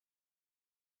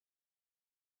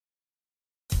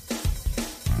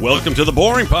Welcome to the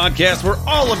BOHRing Podcast, where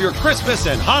all of your Christmas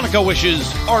and Hanukkah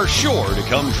wishes are sure to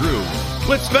come true.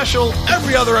 With special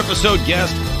every other episode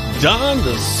guest, Don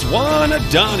the Swan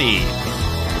Adani.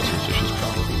 His wishes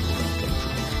probably won't come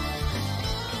true.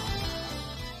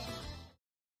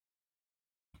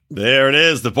 There it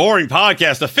is, the BOHRing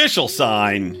Podcast official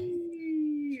sign.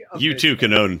 Okay. You too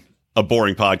can own a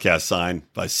BOHRing Podcast sign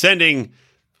by sending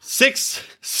six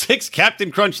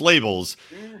Captain Crunch labels,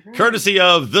 courtesy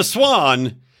of the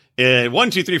Swan.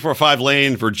 12345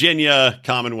 Lane, Virginia,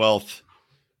 Commonwealth.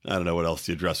 I don't know what else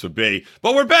the address would be,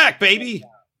 but we're back, baby.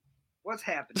 What's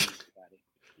happening, everybody?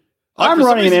 I'm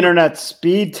running an internet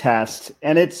speed test,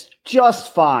 and it's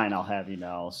just fine. I'll have you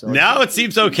know. So now it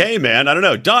seems okay, man. I don't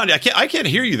know, Don. I can't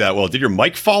hear you that well. Did your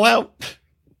mic fall out?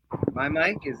 My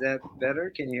mic, is that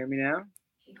better? Can you hear me now?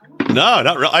 No,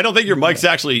 not really. I don't think your mic's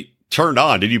actually turned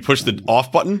on. Did you push the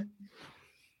off button?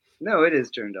 No, it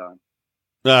is turned on.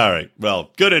 All right. Well,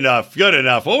 good enough. Good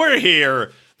enough. Well, we're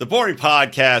here. The BOHRing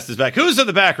Podcast is back. Who's in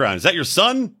the background? Is that your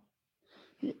son?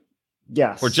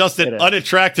 Yes. Or just an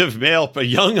unattractive male, a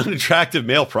young, unattractive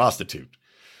male prostitute?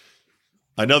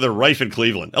 I know they're rife in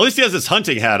Cleveland. At least he has his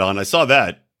hunting hat on. I saw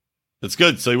that. That's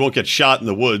good. So he won't get shot in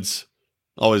the woods.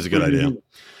 Always a good idea.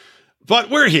 But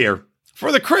we're here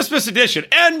for the Christmas edition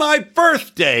and my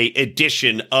birthday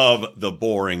edition of the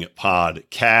BOHRing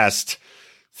Podcast.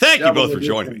 Thank you both for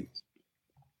joining me.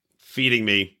 Feeding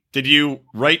me. Did you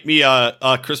write me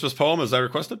a Christmas poem as I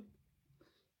requested?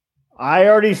 I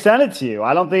already sent it to you.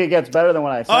 I don't think it gets better than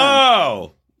what I sent.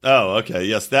 Oh, okay.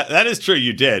 Yes, that is true.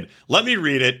 You did. Let me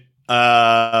read it.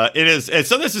 It is. And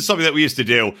so this is something that we used to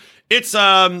do. It's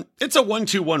a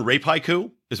 1-2-1 rape haiku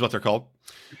is what they're called.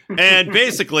 And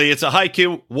basically it's a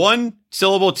haiku, 1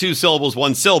 syllable, 2 syllables,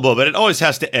 1 syllable, but it always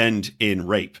has to end in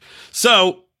rape.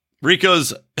 So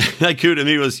Rico's haiku to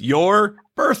me was your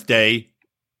birthday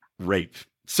rape.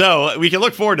 So we can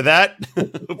look forward to that.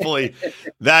 Hopefully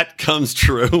that comes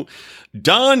true.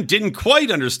 Don didn't quite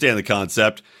understand the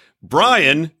concept.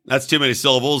 Brian, that's too many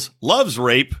syllables, loves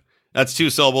rape. That's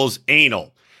 2 syllables,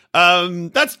 anal.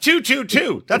 That's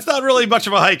 2-2-2. That's not really much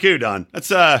of a haiku, Don.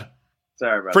 That's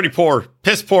pretty poor,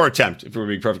 piss poor attempt, if we're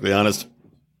being perfectly honest.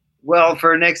 Well,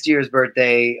 for next year's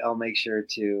birthday, I'll make sure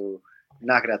to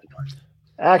knock it out the park.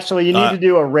 Actually, you need to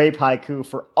do a rape haiku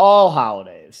for all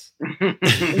holidays,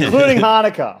 including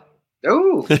Hanukkah.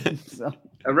 Ooh, so,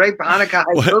 a rape Hanukkah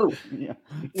haiku.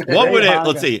 What would it?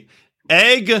 Let's see.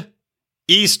 Egg,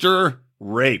 Easter,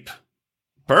 rape.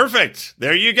 Perfect.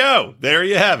 There you go. There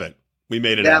you have it. We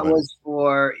made it happen. That was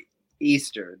for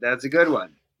Easter. That's a good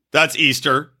one. That's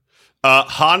Easter.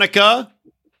 Hanukkah.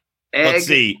 Egg, let's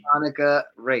see. Hanukkah,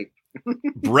 rape.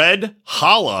 Bread,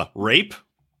 challah, rape.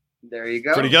 There you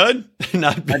go. Pretty good.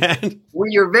 Not bad. Well,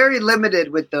 you're very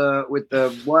limited with the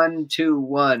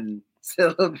 1-2-1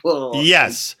 syllable.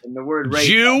 Yes. And the word rape.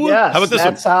 Jew. Yes, how about this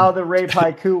that's one? how the rape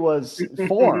haiku was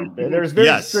formed. There's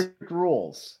very strict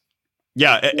rules.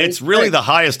 Yeah, it's really the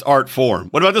highest art form.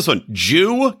 What about this one?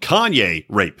 Jew, Kanye,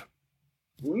 rape.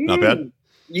 Not bad.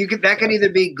 That could either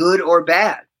be good or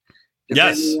bad.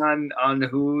 Yes. Depending on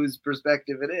whose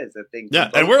perspective it is, I think.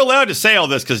 Yeah, and we're allowed to say all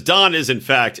this because Don is, in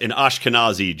fact, an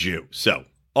Ashkenazi Jew. So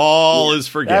all is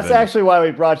forgiven. That's actually why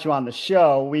we brought you on the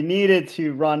show. We needed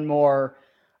to run more,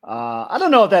 I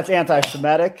don't know if that's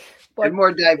anti-Semitic, but and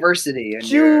more diversity.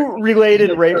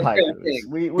 Jew-related rape haikus.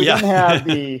 We didn't have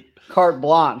the carte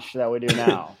blanche that we do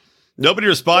now. Nobody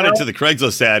responded to the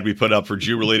Craigslist ad we put up for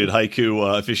Jew-related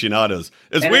haiku aficionados.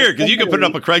 It's weird because you can put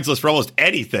up a Craigslist for almost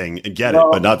anything and get it,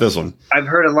 but not this one. I've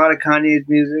heard a lot of Kanye's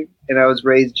music, and I was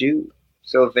raised Jew.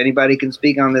 So if anybody can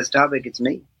speak on this topic, it's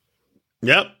me.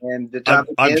 Yep. And the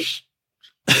topic it's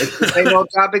the same old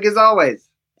topic as always.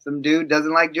 Some dude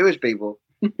doesn't like Jewish people.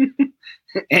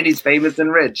 And he's famous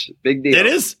and rich. Big deal. It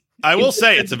is. I will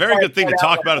say it's a very good thing to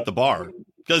talk about at the bar.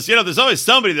 Because, there's always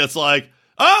somebody that's like,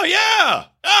 oh, yeah,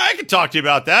 I can talk to you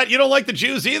about that. You don't like the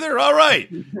Jews either? All right.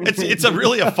 It's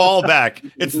really a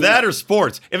fallback. It's that or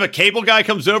sports. If a cable guy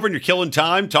comes over and you're killing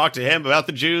time, talk to him about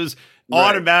the Jews. Right.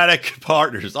 Automatic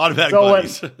partners, automatic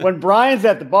buddies. When Brian's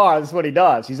at the bar, this is what he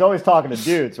does. He's always talking to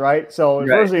dudes, right? So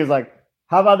first he's like,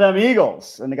 how about them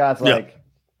Eagles? And the guy's like,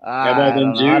 how about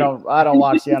them Jews? I don't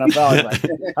watch the NFL. He's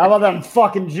like, how about them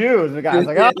fucking Jews? And the guy's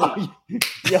like, oh, you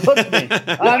hooked me.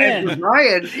 I'm in.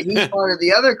 Brian, he's part of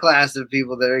the other class of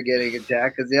people that are getting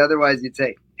attacked because otherwise you'd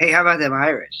say, hey, how about them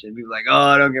Irish? And people are like,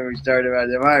 oh, don't get me started about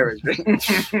them Irish.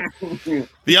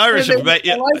 The Irish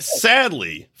have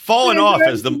sadly fallen off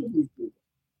as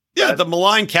the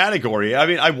malign category. I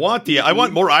mean, I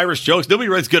want more Irish jokes. Nobody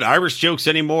writes good Irish jokes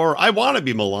anymore. I want to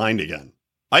be maligned again.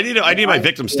 I need my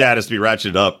victim status to be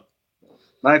ratcheted up.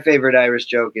 My favorite Irish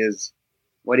joke is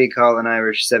What do you call an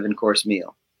Irish 7-course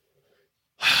meal?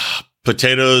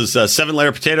 Potatoes,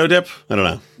 7-layer potato dip. I don't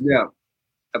know. Yeah,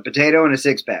 a potato and a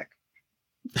 6-pack.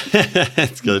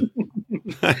 That's good.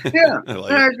 Yeah,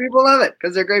 Irish people love it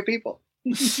because they're great people.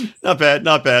 Not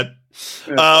bad.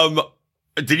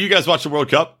 Did you guys watch the World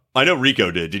Cup? I know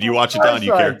Rico did. Did you watch it, Don?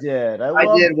 You care? I did.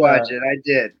 I did watch it. I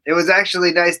did. It was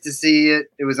actually nice to see it.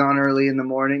 It was on early in the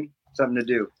morning. Something to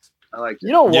do. I liked it.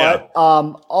 You know what?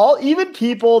 Yeah. Even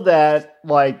people that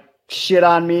like shit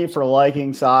on me for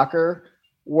liking soccer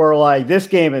were like, this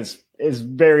game is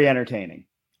very entertaining.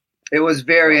 It was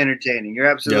very entertaining. You're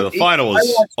absolutely. Yeah, the final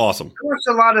was awesome. I watched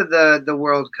a lot of the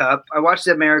World Cup. I watched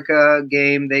the America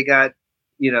game. They got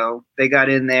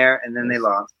in there and then they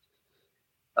lost.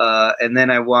 And then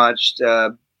I watched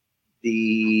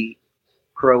the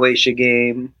Croatia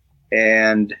game,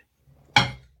 and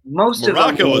most Morocco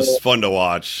of them was fun to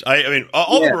watch. I mean,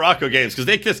 all the Morocco games, because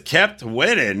they just kept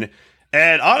winning.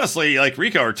 And honestly, like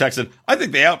Rico or Texan, I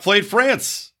think they outplayed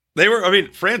France.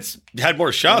 France had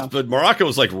more shots, but Morocco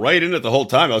was like right in it the whole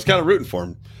time. I was kind of rooting for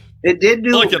them. It did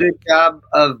do a good job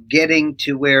of getting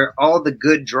to where all the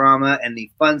good drama and the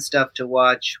fun stuff to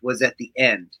watch was at the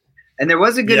end. And there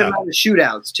was a good amount of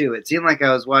shootouts, too. It seemed like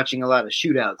I was watching a lot of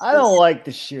shootouts. I don't like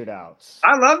the shootouts.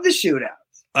 I love the shootouts.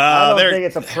 I don't think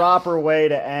it's a proper way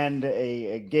to end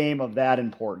a game of that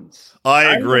importance.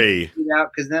 I agree.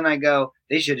 Because then I go,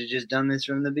 they should have just done this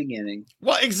from the beginning.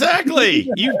 Well, exactly.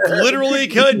 You literally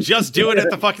could just do it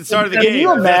at the fucking start of the game. Can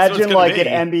you imagine like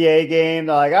an NBA game?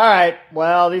 They're like, all right,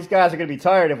 well, these guys are going to be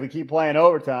tired if we keep playing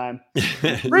overtime.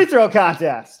 Free throw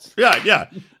contest. Yeah.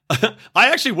 I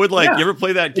actually would like. You ever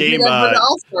play that game? For the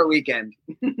All-Star weekend.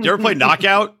 You ever play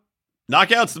Knockout?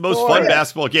 Knockout's the most fun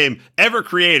basketball game ever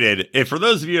created. And for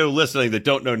those of you listening that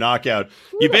don't know Knockout,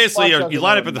 you basically you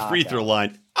line up at the free throw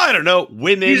line. I don't know,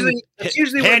 women,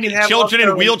 children in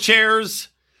wheelchairs.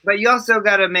 But you also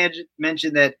got to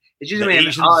mention that it's usually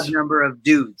an odd number of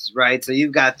dudes, right? So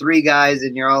you've got 3 guys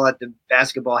and you're all at the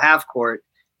basketball half court,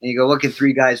 and you go, what can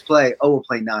 3 guys play? Oh, we'll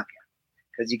play Knockout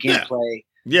because you can't play.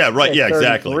 Yeah, right. Yeah,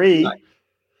 exactly. Right.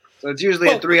 So it's usually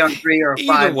a 3-on-3 or a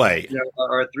 5 way.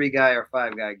 Or a 3-guy or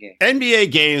 5-guy game.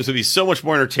 NBA games would be so much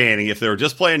more entertaining if they were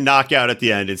just playing knockout at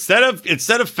the end. Instead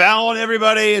of fouling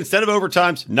everybody, instead of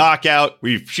overtimes, knockout.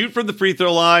 We shoot from the free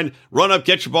throw line, run up,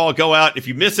 get your ball, go out. If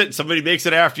you miss it, somebody makes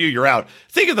it after you, you're out.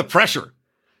 Think of the pressure.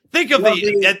 Think of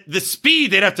the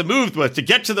speed they'd have to move with to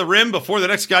get to the rim before the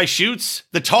next guy shoots.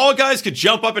 The tall guys could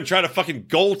jump up and try to fucking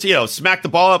goal, smack the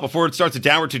ball up before it starts a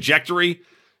downward trajectory.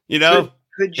 Could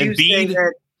you say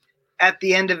that at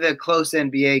the end of a close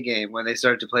NBA game, when they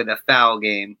start to play the foul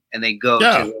game and they go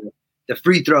to the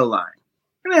free throw line,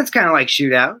 I mean, it's kind of like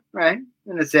shootout, right?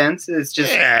 In a sense, it's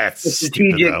just a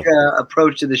strategic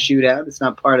approach to the shootout. It's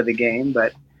not part of the game,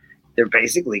 but they're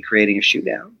basically creating a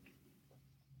shootout.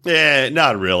 Yeah,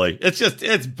 not really.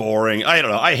 It's boring. I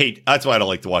don't know. That's why I don't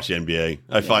like to watch the NBA.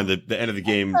 I find the end of the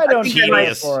game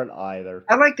tedious. For it either.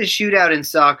 I like the shootout in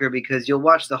soccer because you'll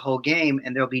watch the whole game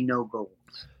and there'll be no goals.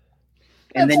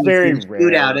 And then you see the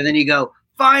shootout, and then you go,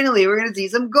 finally, we're going to see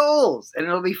some goals, and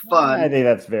it'll be fun. I think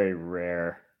that's very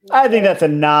rare. I think that's a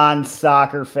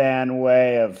non-soccer fan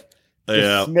way of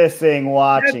dismissing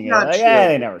watching it. Like,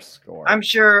 they never score. I'm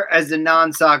sure as a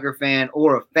non-soccer fan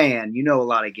or a fan, you know a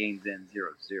lot of games end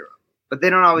 0-0. But they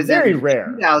don't always end. Very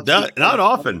rare. Not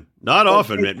often. Not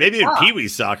often, man. Maybe in Pee-wee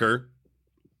soccer.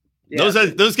 Yeah.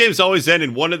 Those games always end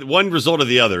in one result or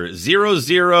the other.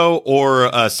 0-0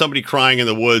 or somebody crying in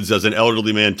the woods as an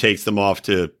elderly man takes them off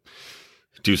to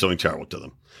do something terrible to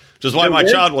them. Which is why my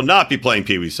child will not be playing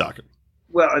Pee-wee soccer.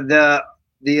 Well, the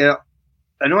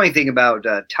annoying thing about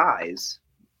ties,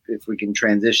 if we can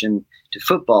transition to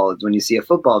football, is when you see a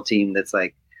football team that's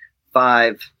like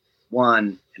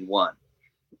 5-1-1,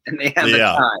 and they have a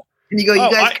tie. And you go,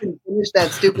 you guys can finish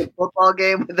that stupid football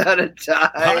game without a tie.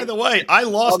 By the way, I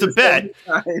lost a bet.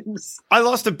 I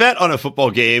lost a bet on a football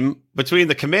game between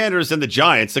the Commanders and the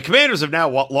Giants. The Commanders have now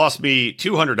lost me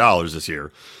 $200 this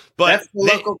year. But that's the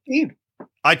local team.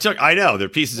 I know, they're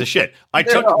pieces of shit. I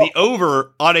took the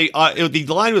over on the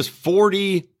line was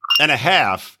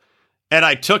 40.5, and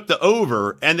I took the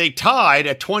over, and they tied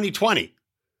at 2020.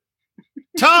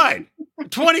 Tied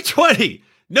 2020.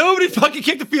 Nobody fucking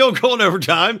kicked the field goal in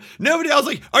overtime. Nobody. I was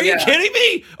like, are you kidding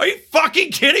me? Are you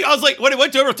fucking kidding? I was like, when it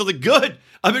went to overtime, I was like, good.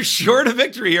 I'm assured of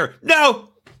victory here. No,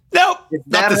 it's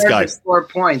not this guy. To score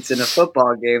points in a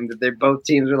football game that both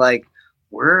teams are like,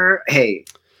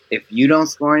 if you don't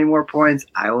score any more points,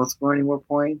 I won't score any more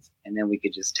points, and then we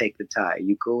could just take the tie.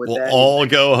 You cool with that? We'll all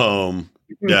go home.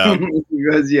 Yeah. He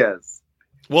goes, yes.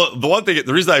 Well, the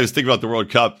reason I was thinking about the World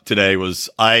Cup today was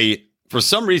for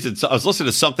some reason, I was listening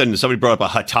to something, somebody brought up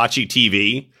a Hitachi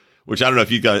TV, which I don't know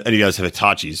if any of you guys have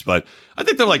Hitachis, but I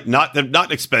think they're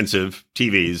not expensive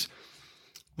TVs.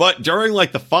 But during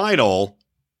like the final,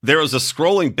 there was a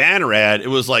scrolling banner ad. It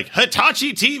was like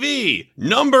Hitachi TV,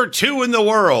 #2 in the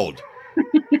world.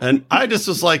 And I just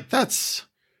was like, that's,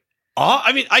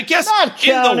 I mean, I guess not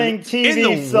counting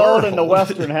TV sold in the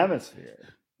Western Hemisphere.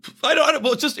 I don't,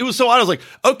 well, it was so odd. I was like,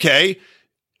 okay,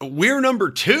 we're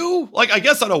 #2. Like, I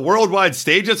guess on a worldwide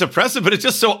stage, that's impressive, but it's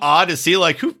just so odd to see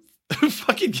like who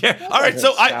fucking cares? All right,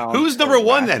 so who's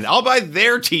 #1 then? I'll buy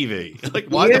their TV. Like,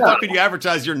 why the fuck would you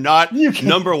advertise you're not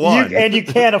 #1? And you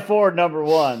can't afford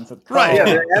 #1. So right. Yeah,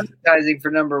 they're advertising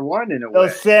for #1 in a way.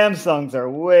 Those Samsungs are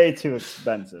way too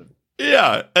expensive.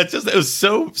 Yeah, it was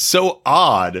so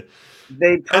odd.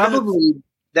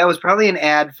 That was probably an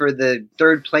ad for the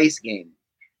third place game.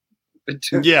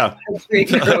 Yeah.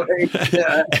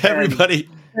 Everybody.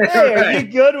 Hey, are you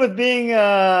good with being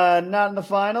not in the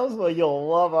finals? Well, you'll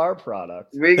love our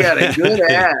product. We got a good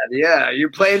ad. Yeah,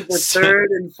 you're playing for third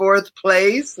and fourth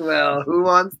place. Well, who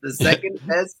wants the second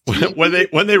best?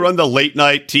 When they run the late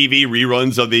night TV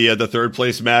reruns of the third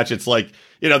place match, it's like,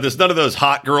 there's none of those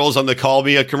hot girls on the Call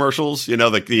Me commercials.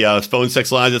 Like the phone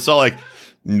sex lines. It's all like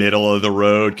middle of the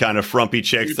road kind of frumpy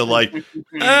chicks that like,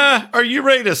 are you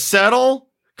ready to settle?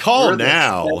 Call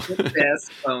now.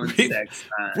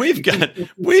 We've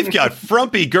got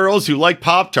frumpy girls who like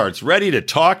Pop-Tarts ready to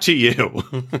talk to you.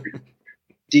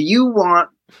 Do you want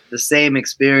the same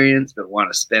experience but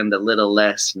want to spend a little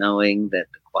less knowing that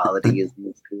the quality isn't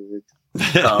as good?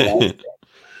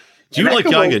 Do you like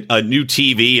getting a new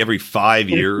TV every 5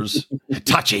 years?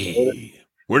 Hitachi.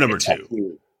 We're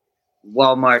 #2.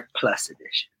 Walmart Plus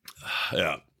Edition.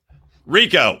 Yeah.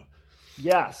 Rico.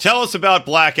 Yes. Tell us about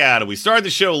Black Adam. We started the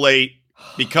show late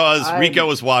because Rico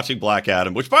was watching Black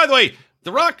Adam, which, by the way,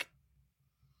 The Rock,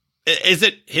 is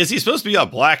he supposed to be a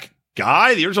black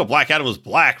guy? The original Black Adam was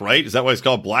black, right? Is that why it's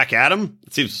called Black Adam?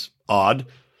 It seems odd.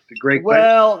 It's a great question.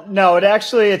 Well, no,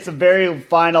 it's a very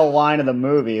final line of the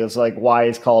movie. It was like, why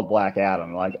he's called Black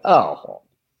Adam. Like, oh,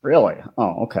 really?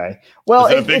 Oh, okay. Well,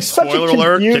 is that a big spoiler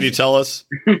alert? Can you tell us?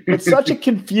 It's such a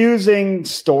confusing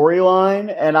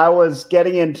storyline, and I was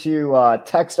getting into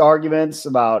text arguments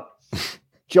about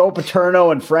Joe Paterno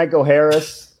and Franco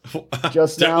Harris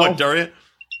just now. What,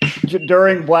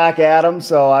 during Black Adam?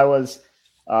 So I was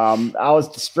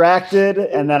distracted,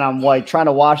 and then I'm like trying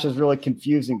to watch this really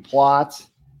confusing plot.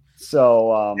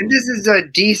 So, and this is a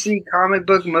DC comic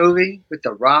book movie with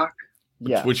The Rock.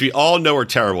 Yeah, which we all know are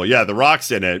terrible. Yeah, The Rock's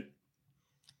in it.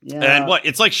 Yeah. And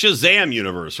it's like Shazam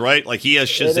universe, right? Like he has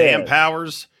Shazam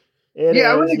powers. I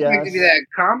wouldn't expect it to be that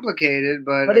complicated,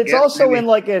 but it's also in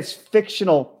like his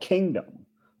fictional kingdom,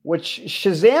 which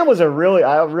Shazam was I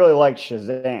really liked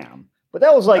Shazam, but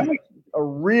that was like a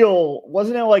real,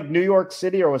 wasn't it like New York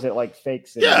City or was it like fake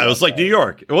city? Yeah, it was like New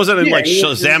York. It wasn't in like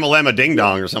Shazam-a-lama Ding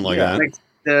Dong or something like that. Like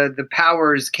the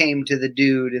powers came to the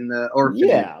dude in the orphanage.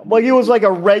 Yeah, well, he was like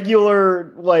a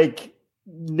regular like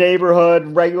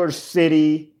neighborhood, regular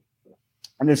city,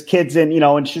 and this kid's in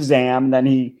Shazam, and then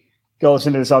he goes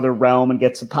into this other realm and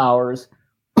gets the powers.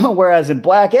 Whereas in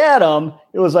Black Adam,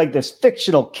 it was like this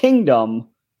fictional kingdom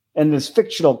and this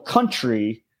fictional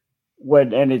country,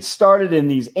 and it started in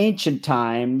these ancient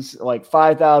times, like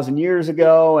 5,000 years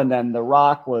ago, and then The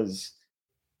Rock was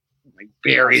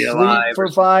buried alive for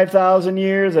 5,000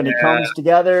 years, and he comes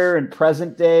together in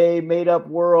present day made up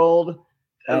world.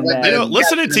 And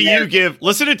listening to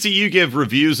you give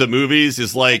reviews of movies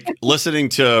is like listening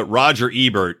to Roger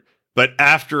Ebert, but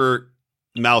after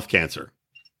mouth cancer.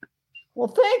 Well,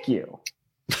 thank you.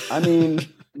 I mean,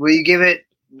 will you give it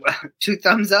 2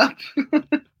 thumbs up?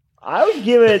 I would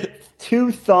give it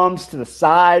 2 thumbs to the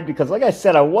side because, like I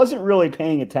said, I wasn't really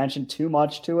paying attention too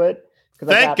much to it.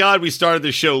 Thank God we started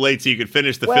the show late so you could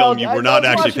finish the film you were not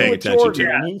actually paying attention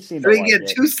to. So we get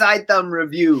 2 side thumb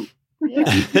review. Yeah.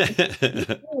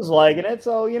 I was liking it.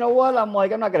 So you know what? I'm not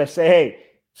going to say, hey,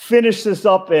 finish this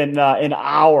up in an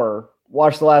hour.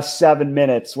 Watch the last 7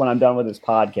 minutes when I'm done with this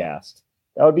podcast.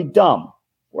 That would be dumb.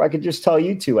 Or I could just tell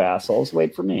you 2 assholes,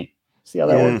 wait for me. See how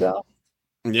that worked out?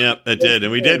 Yeah, it did.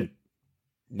 And we did.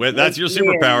 That's your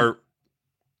superpower.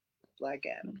 Black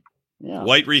Adam. Yeah.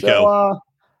 White Rico.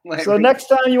 So next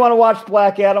time you want to watch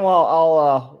Black Adam,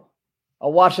 I'll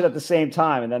watch it at the same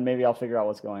time, and then maybe I'll figure out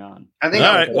what's going on. I think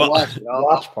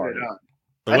watch party.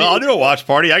 Well, I'll do a watch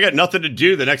party. I got nothing to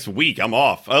do the next week. I'm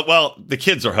off. The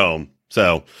kids are home,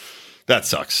 so that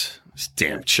sucks. These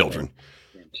damn children.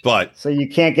 But so you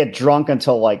can't get drunk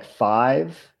until like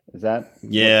 5. Is that?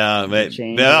 Yeah,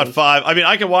 about 5. I mean,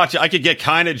 I can watch it. I could get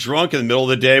kind of drunk in the middle of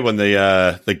the day when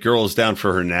the girl is down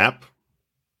for her nap.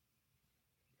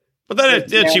 But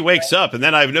then she wakes up, and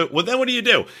then I have no. Well, then what do you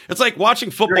do? It's like watching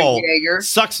football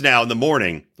sucks now in the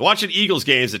morning. Watching Eagles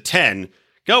games at 10,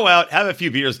 go out, have a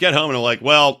few beers, get home, and I'm like,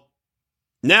 well,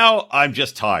 now I'm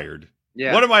just tired.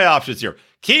 Yeah. What are my options here?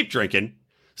 Keep drinking,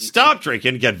 stop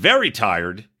drinking, get very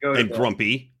tired and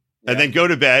grumpy, and then go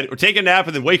to bed, or take a nap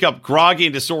and then wake up groggy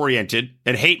and disoriented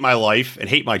and hate my life and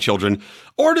hate my children,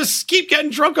 or just keep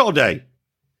getting drunk all day.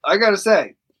 I gotta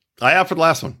say, I opt for the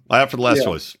last one. I opt for the last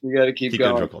choice. You gotta keep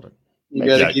going. Drunk all day. You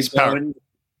gotta keep going.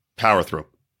 Power through.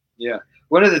 Yeah.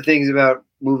 One of the things about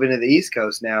moving to the East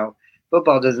Coast now,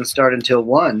 football doesn't start until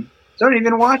 1. So I don't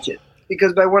even watch it,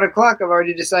 because by 1 o'clock I've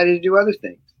already decided to do other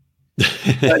things.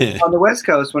 But on the West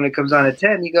Coast, when it comes on at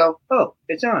 10, you go, oh,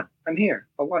 it's on. I'm here.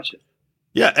 I'll watch it.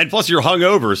 Yeah, and plus you're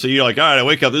hungover, so you're like, all right, I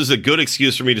wake up. This is a good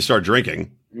excuse for me to start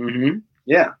drinking. Mm-hmm.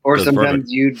 Yeah, or that's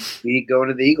sometimes you'd be going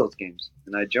to the Eagles games,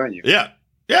 and I'd join you. Yeah,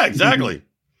 exactly.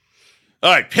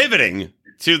 All right, pivoting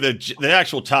to the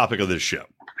actual topic of this show.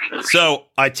 So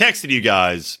I texted you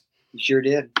guys. You sure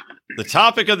did. The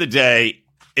topic of the day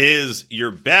is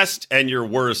your best and your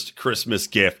worst Christmas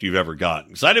gift you've ever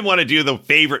gotten. So I didn't want to do the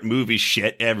favorite movie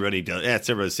shit everybody does. It's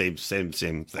everybody same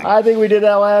thing. I think we did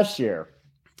that last year.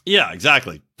 Yeah,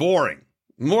 exactly. Boring.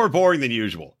 More boring than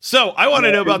usual. So I want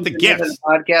to know about the gifts.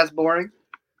 Podcast boring?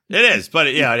 It is, but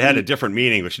it had a different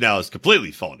meaning, which now is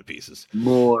completely fallen to pieces.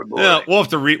 More boring. We'll have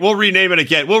to we'll rename it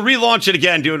again. We'll relaunch it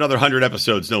again, do another 100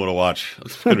 episodes. No one will watch.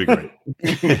 It's going to be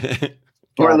great.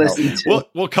 Or listen to.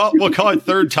 We'll call it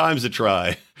third time's a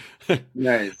try.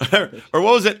 Nice. Or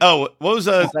what was it? Oh, what was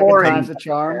second time's a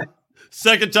charm?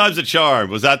 Second time's a charm.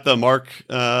 Was that the Mark?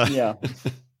 Yeah.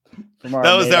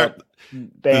 That was their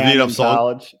band in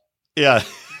college. Yeah.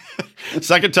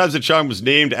 Second time's a charm was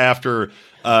named after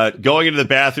going into the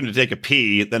bathroom to take a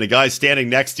pee, then a guy standing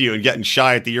next to you and getting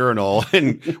shy at the urinal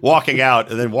and walking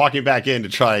out and then walking back in to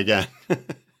try again.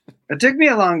 It took me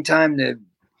a long time to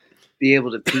be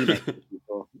able to pee next to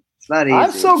people. It's not easy.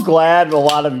 I'm so glad a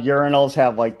lot of urinals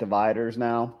have like dividers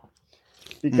now,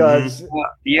 because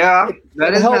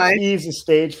that helps nice. Ease the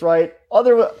stage fright.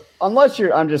 Unless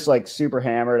I'm just like super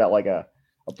hammered at like a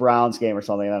Browns game or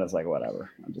something, then it's like whatever.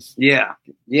 I'm just you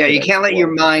can't let your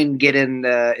mind get in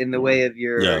the way of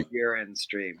your urine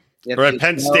stream. Or at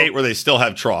Penn State, where they still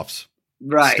have troughs,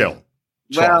 right? Still,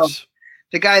 well,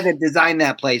 the guy that designed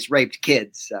that place raped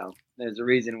kids, so there's a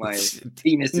reason why his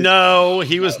penis. No,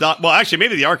 he was not. Well, actually,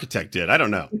 maybe the architect did. I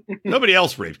don't know. Nobody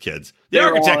else raped kids. The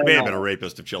architect may have been a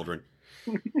rapist of children.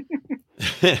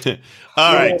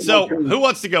 All right. So, who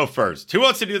wants to go first? Who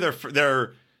wants to do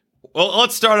their? Well,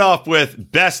 let's start off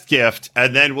with best gift,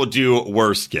 and then we'll do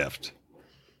worst gift.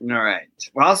 All right.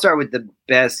 Well, I'll start with the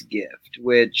best gift,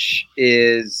 which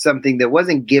is something that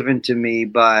wasn't given to me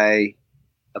by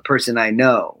a person I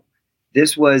know.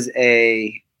 This was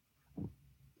I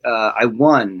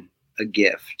won a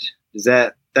gift.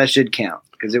 That should count,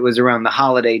 because it was around the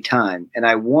holiday time, and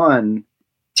I won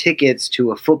tickets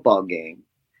to a football game,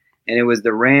 and it was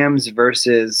the Rams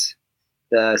versus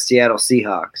the Seattle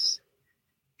Seahawks.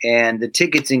 And the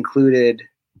tickets included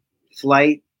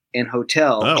flight and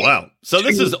hotel. Oh, wow. So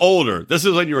this is older. This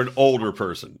is when you were an older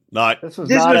person. This was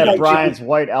not at Brian's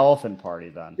white elephant party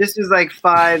then. This was like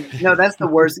 5. No, that's the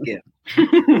worst gift.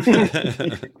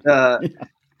 This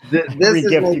is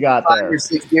gift you got 5 there. or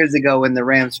 6 years ago when the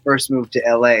Rams first moved to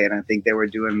LA. And I think they were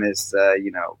doing this,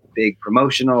 big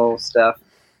promotional stuff.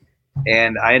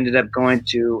 And I ended up going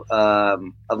to a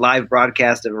live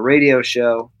broadcast of a radio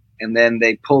show. And then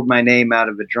they pulled my name out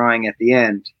of a drawing at the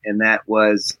end, and that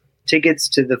was tickets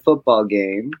to the football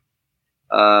game,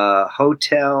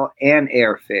 hotel, and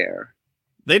airfare.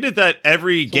 They did that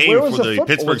every game for the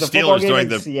Pittsburgh Steelers during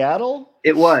the Seattle.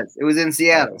 It was in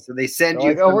Seattle. So they sent you.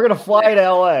 Like, we're gonna fly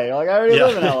to LA. Like, I already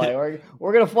live in LA.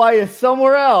 We're gonna fly you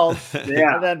somewhere else,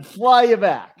 and then fly you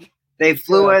back. They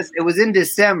flew us. It was in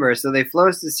December, so they flew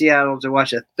us to Seattle to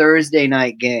watch a Thursday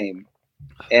night game.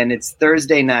 And it's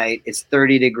Thursday night. It's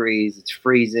 30 degrees. It's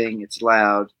freezing. It's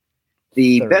loud.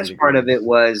 The best part of it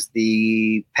was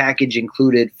the package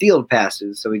included field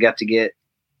passes. So we got to get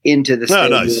into the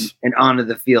stadium and onto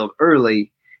the field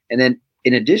early. And then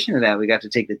in addition to that, we got to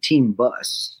take the team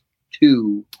bus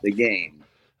to the game.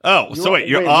 Oh, so wait,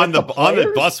 you're on the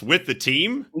bus with the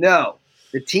team? No.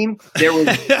 The team, there was...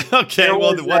 Okay,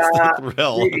 what's the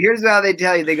thrill? Here's how they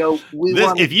tell you. They go,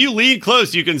 if you lean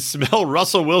close, you can smell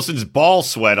Russell Wilson's ball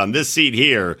sweat on this seat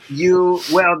here.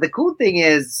 Well, the cool thing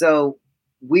is, so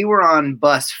we were on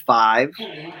bus 5,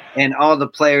 and all the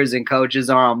players and coaches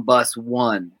are on bus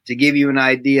 1, to give you an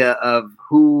idea of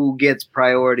who gets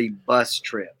priority bus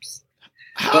trips.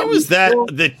 How is that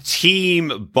the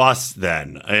team bus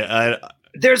then?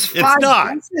 There's 5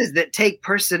 buses that take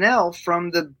personnel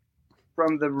from the.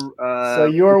 So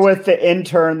you were with the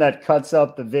intern that cuts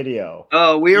up the video.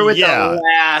 Oh, we were with the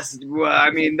last. I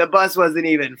mean, the bus wasn't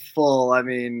even full. I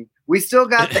mean, we still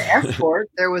got the escort.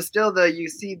 There was still you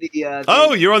see the.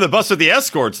 You're on the bus with the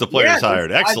escorts the players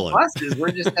hired. Excellent. Buses.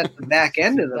 We're just at the back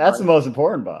end of That's the most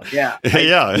important bus. Yeah.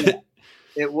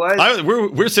 It was.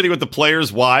 We're sitting with the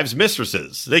players' wives,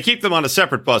 mistresses. They keep them on a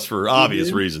separate bus for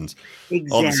obvious reasons.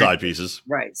 Exactly. All the side pieces.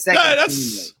 Right.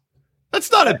 That's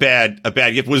not a bad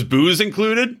gift. Was booze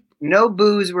included? No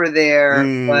booze were there,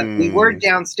 but we were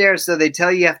downstairs, so they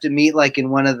tell you have to meet like in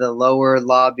one of the lower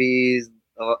lobbies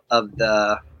of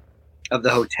the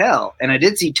hotel. And I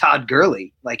did see Todd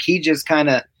Gurley. Like he just kind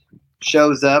of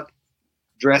shows up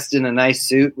dressed in a nice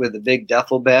suit with a big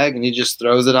duffel bag, and he just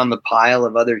throws it on the pile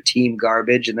of other team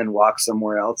garbage and then walks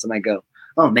somewhere else. And I go,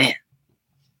 oh man,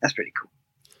 that's pretty cool.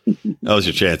 That was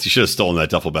your chance. You should have stolen that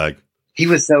duffel bag. He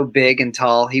was so big and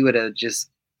tall. He would have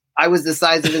I was the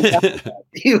size of his duffel bag.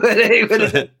 He would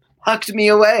have hucked me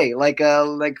away, like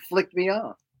flicked me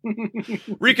off.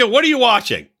 Rico, what are you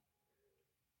watching?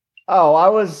 Oh,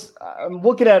 I'm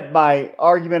looking at my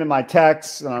argument in my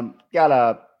text. Got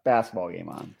a basketball game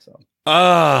on. So.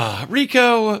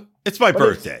 Rico, it's my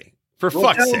birthday. For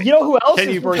fuck's sake. You know who else Can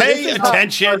you pay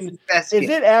attention? Is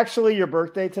it actually your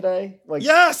birthday today?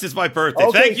 Yes, it's my birthday.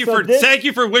 Okay, thank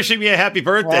you for wishing me a happy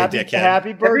birthday, dickhead.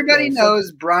 Happy birthday. Everybody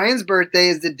knows Brian's birthday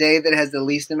is the day that has the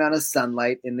least amount of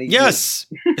sunlight in the year. Yes.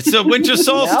 It's the winter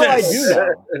solstice. Now I do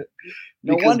know.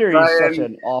 No wonder he's such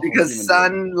an awful because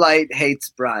sunlight hates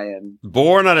Brian.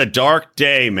 Born on a dark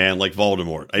day, man, like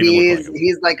Voldemort.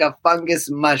 He's like a fungus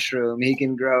mushroom. He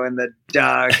can grow in the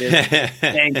darkest,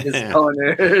 dankest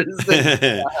corners.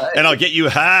 And I'll get you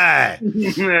high.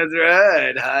 That's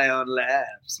right. High on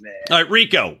laughs, man. All right,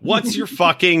 Rico, what's your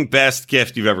fucking best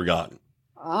gift you've ever gotten?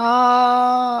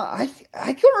 I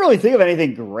couldn't really think of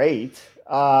anything great.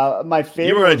 My favorite.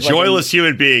 You were a joyless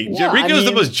human being. Yeah, Rico's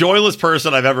the most joyless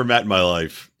person I've ever met in my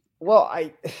life. Well,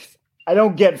 I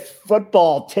don't get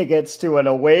football tickets to an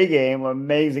away game. An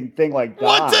amazing thing like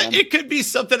that. It could be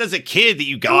something as a kid that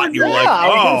you got. And you're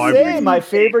my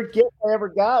favorite gift I ever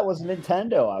got was a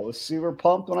Nintendo. I was super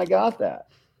pumped when I got that.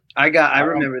 I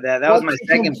remember that. That was my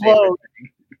second favorite thing.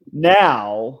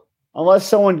 Now, unless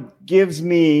someone gives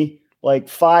me like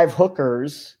 5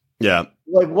 hookers. Yeah.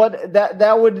 Like what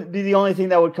that would be the only thing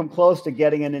that would come close to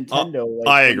getting a Nintendo.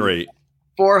 I agree.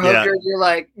 4 hookers, you're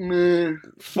like, meh.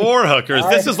 4 hookers.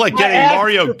 This is like getting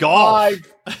Mario Golf.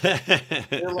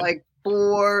 You're like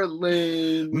 4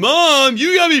 lanes. Mom,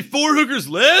 you got me 4 hookers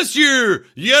last year.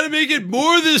 You got to make it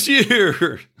more this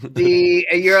year.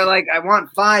 You're like, I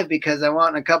want 5 because I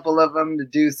want a couple of them to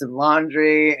do some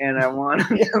laundry, and I want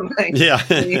them to clean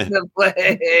the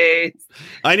place.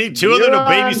 I need 2 of them to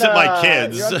babysit my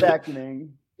kids.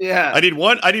 Yeah, I need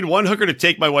one hooker to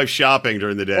take my wife shopping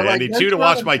during the day. I need 2 to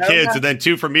watch my kids, and then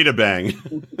 2 for me to bang.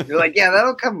 You're like, yeah,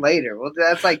 that'll come later. Well,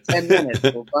 that's like 10 minutes.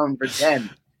 We'll phone for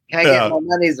 10. Can I get my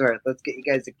money's worth? Let's get you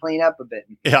guys to clean up a bit.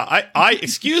 Yeah, I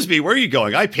excuse me, where are you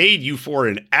going? I paid you for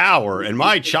an hour, and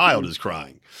my child is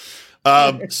crying.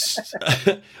 Make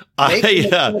him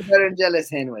a butter and jelly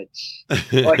sandwich,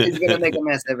 or he's gonna make a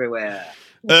mess everywhere.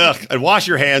 And wash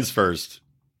your hands first.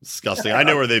 Disgusting. I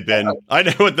know where they've been. I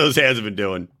know what those hands have been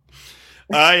doing.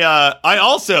 I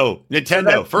also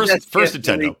Nintendo first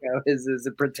Nintendo is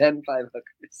a pretend 5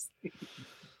 hookers.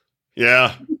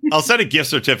 Yeah, I'll send a gift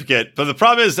certificate. But the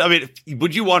problem is, I mean,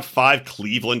 would you want 5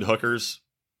 Cleveland hookers?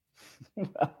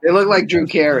 They look like Drew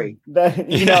Carey.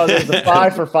 There's a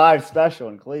 5 for 5 special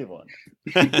in Cleveland.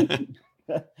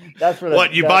 That's for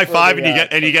you buy 5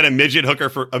 and you get a midget hooker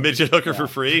for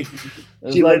free.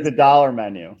 It's like the dollar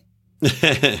menu.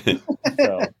 But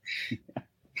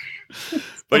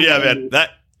yeah, man,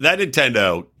 that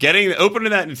Nintendo,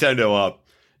 opening that Nintendo up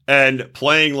and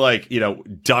playing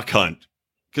Duck Hunt.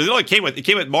 Because it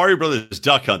came with Mario Brothers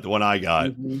Duck Hunt, the one I got.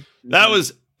 Mm-hmm. That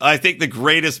was, I think, the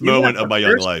greatest moment of my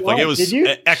young life. Like, it was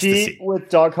ecstasy. Cheat with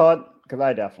Duck Hunt? Because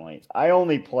I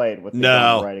only played with the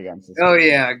gun right against the Oh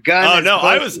yeah, gun. Oh no,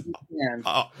 I was.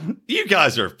 You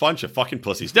guys are a bunch of fucking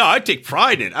pussies. No, I take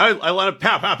pride in it. I let it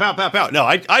pow pow pow pow pow. No,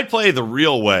 I play the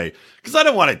real way because I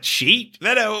don't want to cheat.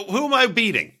 Who am I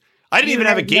beating? I didn't even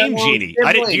have a Game Genie.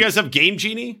 Do you guys have Game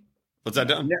Genie? What's that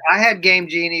done? I had Game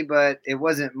Genie, but it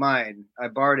wasn't mine. I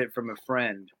borrowed it from a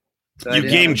friend. So you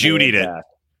Game Judied it.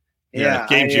 Yeah,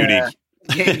 Game Judy.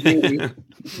 Game Judy.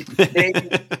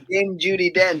 Game Judy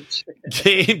Dent.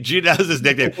 Game Judy. That was his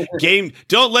nickname. Game.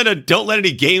 Don't let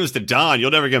any games to Don.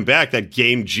 You'll never get back that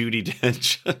Game Judy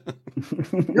Dent.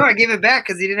 No, I gave it back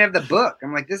because he didn't have the book.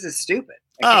 I'm like, this is stupid.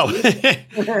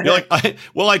 You're like,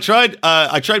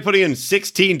 I tried putting in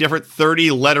 16 different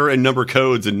 30-letter and number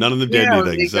codes, and none of them did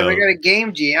anything. So I got a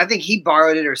game genie. I think he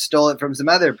borrowed it or stole it from some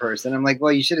other person. I'm like,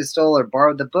 well, you should have stole or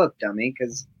borrowed the book, dummy,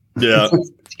 because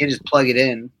you can just plug it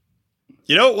in.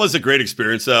 You know, it was a great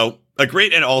experience, though. A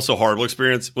great and also horrible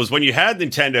experience was when you had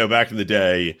Nintendo back in the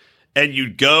day, and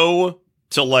you'd go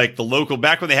to like the local,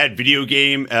 back when they had video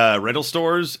game rental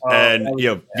stores and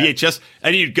VHS,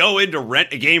 and you'd go in to rent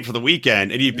a game for the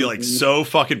weekend, and you'd be like so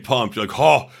fucking pumped. You're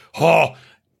like,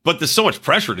 but there's so much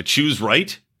pressure to choose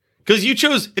right. Because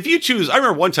if you choose, I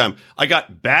remember one time I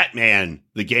got Batman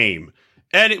the game,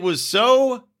 and it was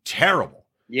so terrible.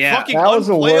 Yeah, fucking that was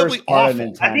the worst part of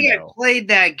Nintendo. I think I played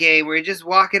that game where you're just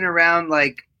walking around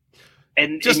like,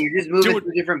 and you're just moving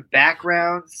through different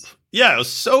backgrounds. Yeah, it was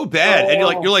so bad. And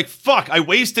you're like, fuck, I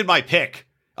wasted my pick.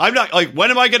 I'm not like,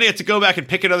 when am I going to get to go back and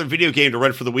pick another video game to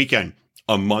rent for the weekend?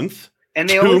 A month? And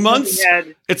they 2 months?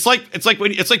 It's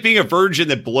like being a virgin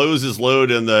that blows his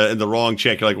load in the wrong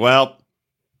chick. You're like, well,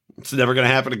 it's never going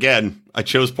to happen again. I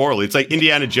chose poorly. It's like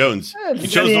Indiana Jones. You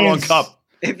chose the wrong cup.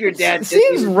 If your dad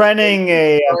seems renting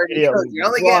a video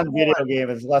game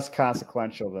is less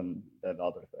consequential than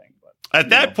other things. But at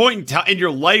that point in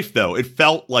your life, though, it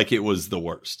felt like it was the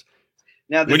worst.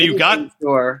 Now, when you got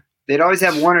store, they'd always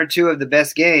have one or two of the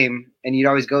best game, and you'd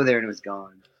always go there, and it was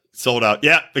gone. Sold out.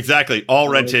 Yeah, exactly. All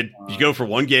rented. You go for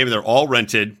one game, and they're all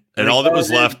rented, and all that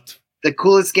was left. The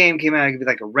coolest game came out. It could be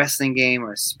like a wrestling game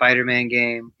or a Spider-Man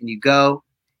game, and you go,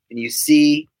 and you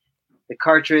see the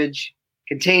cartridge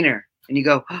container, and you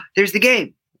go, oh, "There's the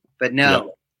game." But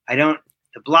no, I don't.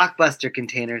 The Blockbuster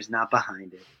container is not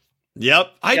behind it.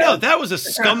 Yep, I know. That was a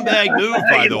scumbag move,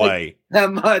 by the way. That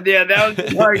was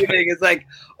the marketing. It's like,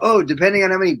 oh, depending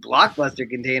on how many Blockbuster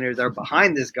containers are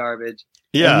behind this garbage.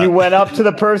 Yeah. And you went up to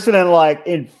the person and like,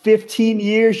 in 15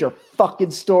 years, your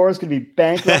fucking store is going to be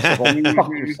bankrupt. So go fuck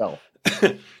yourself.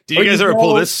 Did you guys ever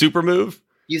pull this super move?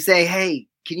 You say, hey,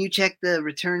 can you check the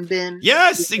return bin?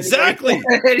 Yes, exactly.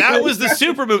 That was the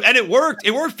super move. And it worked.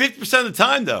 It worked 50% of the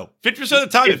time, though. 50%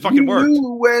 of the time, it fucking worked. You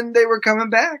knew when they were coming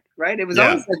back, right? It was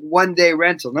always like 1 day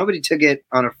rental. Nobody took it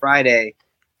on a Friday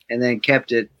and then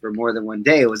kept it for more than 1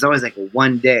 day. It was always like a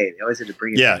 1 day. They always had to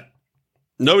bring it back.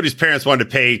 Nobody's parents wanted to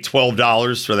pay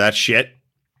 $12 for that shit.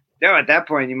 No, at that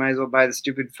point, you might as well buy the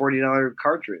stupid $40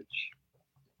 cartridge.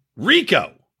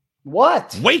 Rico.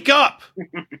 What? Wake up.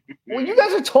 Well, you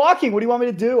guys are talking. What do you want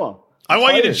me to do? I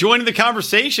want you to join in the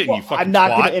conversation, you fucking I'm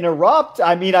not going to interrupt.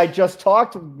 I mean, I just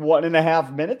talked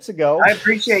 1.5 minutes ago. I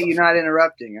appreciate you not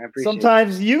interrupting.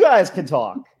 Sometimes you guys can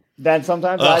talk. Then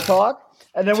sometimes I talk.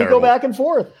 And then we go back and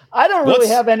forth. I don't really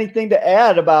have anything to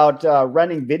add about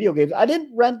renting video games. I didn't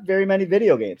rent very many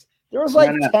video games. There was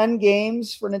like 10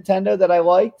 games for Nintendo that I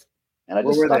liked. And I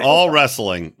just all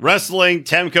wrestling,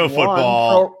 Temco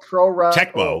football,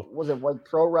 Tecmo. Was it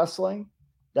Pro Wrestling?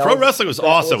 Pro Wrestling was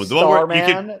awesome. The one where you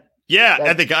could,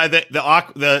 and the guy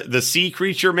the sea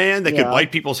creature man that could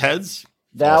bite people's heads.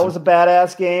 That was a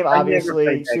badass game.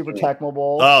 Obviously, Super Tecmo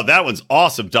Bowl. Oh, that one's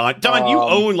awesome, Don. Don, you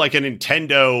own like a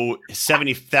Nintendo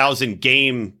 70,000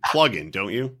 game plugin,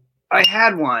 don't you? I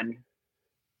had one,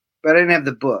 but I didn't have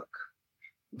the book.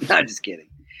 I'm just kidding.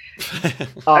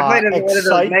 I played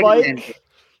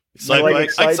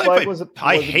Excitebike.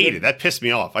 I hate it. That pissed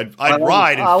me off. I'd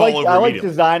ride and fall over. I like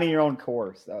designing your own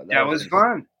course. That was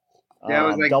fun. That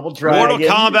was like Double Dragon. Mortal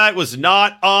Kombat was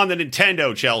not on the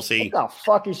Nintendo, Chelsea. What the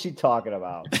fuck is she talking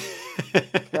about?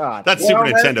 God. That's Super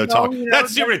Nintendo talk.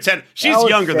 That's Super Nintendo. She's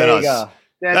younger than us.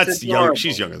 That's young.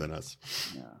 She's younger than us.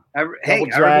 Yeah. I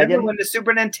remember when the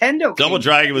Super Nintendo Double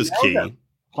Dragon was key.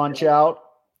 Punch Out.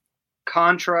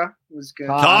 Contra was good.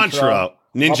 Contra.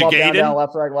 Ninja Gaiden. Down,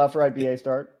 left, right, BA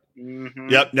start. Mm-hmm.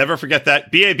 Yep, never forget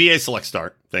that. BA select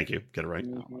start. Thank you. Get it right.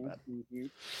 Mm-hmm.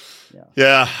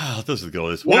 Yeah. Oh, those are the good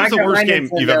ones. What was the worst game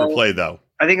you've ever played, though?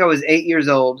 I think I was 8 years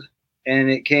old, and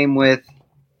it came with,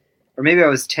 or maybe I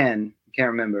was 10. I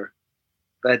can't remember.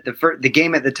 But the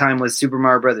game at the time was Super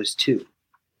Mario Brothers 2.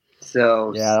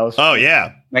 So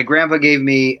my grandpa gave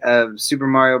me a Super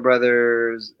Mario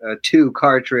Brothers 2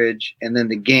 cartridge, and then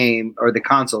the game or the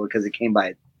console because it came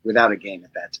without a game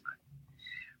at that time.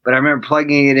 But I remember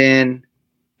plugging it in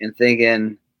and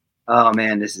thinking, "Oh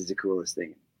man, this is the coolest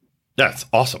thing." That's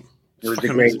awesome. It was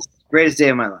the greatest day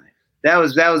of my life. That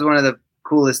was one of the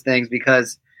coolest things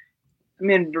because, I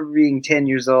mean, for being 10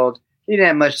 years old, you didn't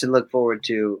have much to look forward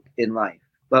to in life.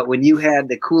 But when you had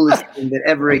the coolest thing that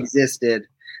ever existed,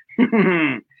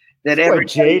 that ever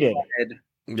jaded.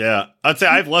 Yeah, I'd say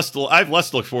I've less to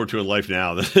look forward to in life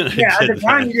now than at the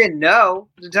time you didn't know.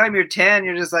 At the time you're 10,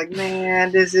 you're just like,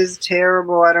 man, this is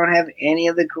terrible. I don't have any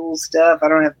of the cool stuff. I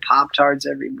don't have Pop-Tarts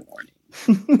every morning.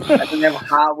 I didn't have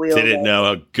Hot Wheels. Didn't know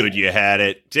how good you had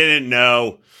it. Didn't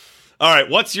know. All right,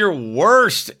 what's your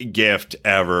worst gift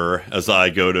ever? As I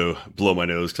go to blow my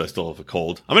nose because I still have a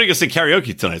cold. I'm going to go sing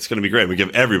karaoke tonight. It's going to be great. We give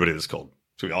everybody this cold.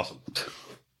 It's going to be awesome.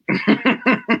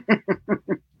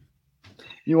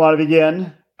 You want to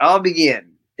begin? I'll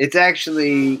begin. It's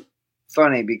actually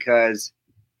funny because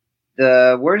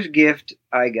the worst gift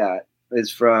I got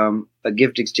was from a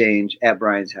gift exchange at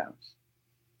Brian's house.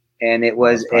 And it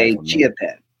was a chia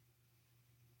pet.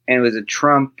 And it was a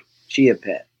Trump chia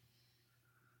pet.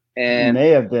 And it may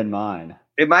have been mine.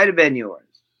 It might have been yours.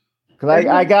 Because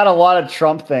I got a lot of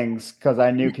Trump things because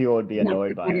I knew people would be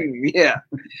annoyed by it. Yeah.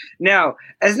 Now,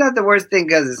 it's not the worst thing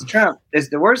because it's Trump. It's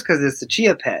the worst because it's a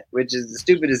chia pet, which is the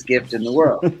stupidest gift in the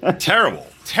world. Terrible.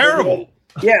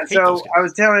 Yeah, so I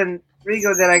was telling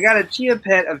Rigo that I got a chia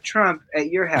pet of Trump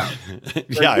at your house.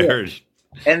 Yeah, I heard.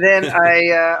 And then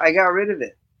I got rid of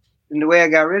it. And the way I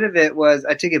got rid of it was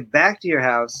I took it back to your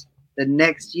house the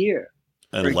next year.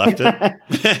 And left it.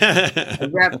 I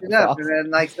wrapped it up and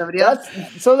then like somebody else.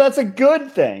 So that's a good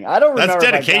thing. I don't remember. That's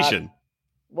dedication.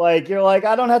 You're like,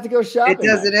 I don't have to go shopping. It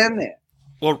doesn't end there.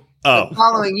 Well, the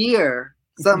following year,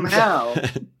 somehow,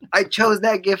 I chose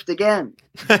that gift again.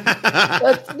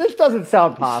 This doesn't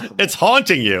sound possible. It's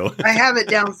haunting you. I have it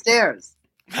downstairs.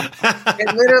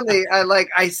 And literally,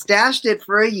 I stashed it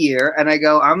for a year, and I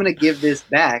go, I'm going to give this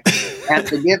back at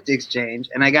the gift exchange,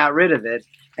 and I got rid of it,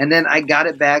 and then I got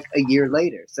it back a year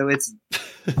later. So it's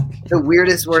the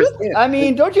weirdest, worst gift. I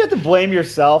mean, don't you have to blame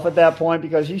yourself at that point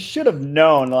because you should have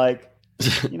known,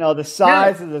 the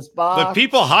size of this box. But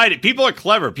people hide it. People are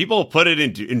clever. People put it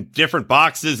in different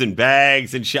boxes and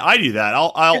bags and shit. I do that.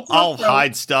 I'll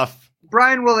hide stuff.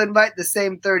 Brian will invite the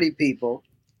same 30 people.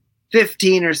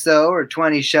 15 or so or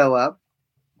 20 show up.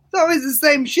 It's always the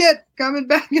same shit coming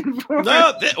back and forth.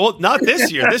 No, not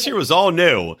this year. This year was all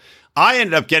new. I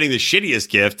ended up getting the shittiest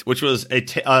gift, which was a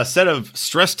set of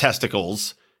stress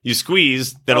testicles you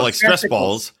squeeze that are like stress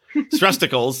balls,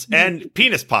 stressticles, and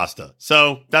penis pasta.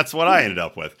 So that's what I ended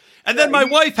up with. And then my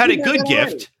wife had a good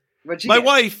gift. My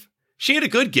wife, she had a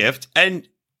good gift, and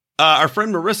our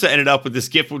friend Marissa ended up with this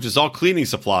gift, which is all cleaning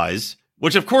supplies,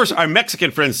 which of course our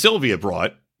Mexican friend Sylvia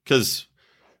brought. Because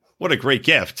what a great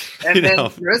gift. And then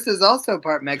Marissa's also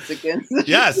part Mexican.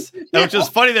 Yes. Which is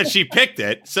funny that she picked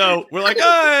it. So we're like,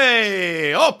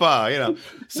 hey, opa,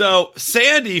 So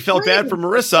Sandy felt bad for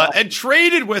Marissa and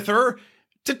traded with her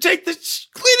to take the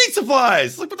cleaning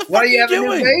supplies. Like, what the fuck are you doing?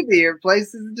 Why do you have a new baby? Your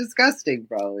place is disgusting,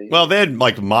 probably. Well, they had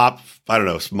mop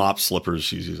slippers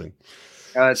she's using.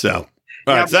 All right, so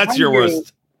that's your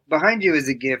worst. Behind you is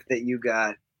a gift that you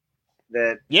got.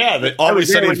 That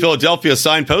Always Sunny in Philadelphia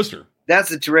signed poster.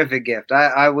 That's a terrific gift.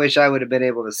 I wish I would have been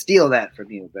able to steal that from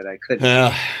you, but I couldn't.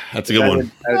 Yeah, that's a good one.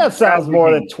 That sounds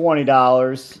more than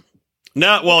 $20.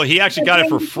 No, well, he actually got it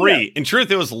for free. In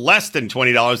truth, it was less than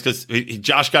 $20 because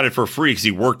Josh got it for free because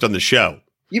he worked on the show.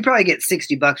 You probably get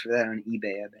 $60 for that on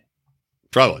eBay, I bet.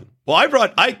 Probably. Well,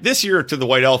 this year to the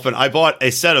White Elephant, I bought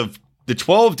a set of the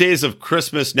 12 Days of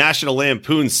Christmas National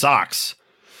Lampoon socks.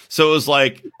 So it was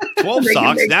like 12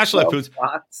 socks, National Lampoon.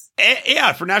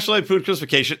 For National Lampoon Christmas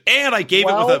Vacation. And I gave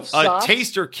it with a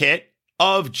taster kit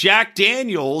of Jack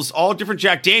Daniels, all different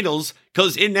Jack Daniels,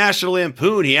 because in National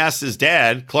Lampoon, he asked his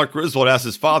dad, Clark Griswold asked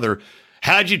his father,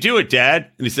 how'd you do it,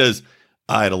 Dad? And he says,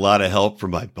 I had a lot of help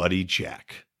from my buddy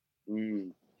Jack. Now,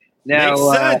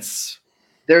 makes sense.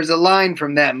 There's a line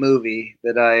from that movie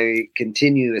that I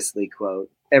continuously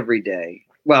quote every day.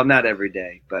 Well, not every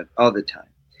day, but all the time.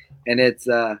 And it's,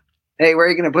 hey, where are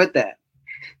you going to put that?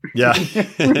 Yeah.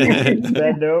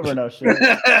 Bend over, no shit.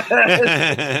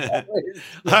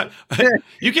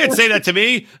 You can't say that to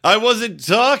me. I wasn't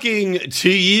talking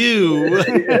to you.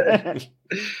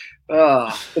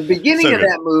 The beginning of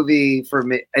that movie for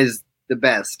me is the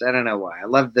best. I don't know why. I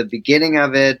love the beginning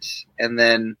of it. And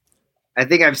then I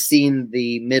think I've seen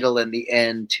the middle and the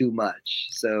end too much.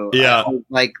 So I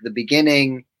like the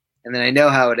beginning and then I know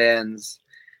how it ends.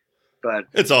 But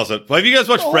it's awesome. Have you guys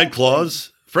watched Fred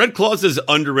Claus? Fred Claus is an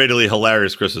underratedly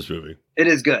hilarious Christmas movie. It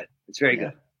is good. It's very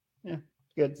good. Yeah,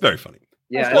 good. Very funny.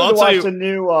 Yeah, I'll watch the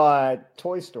new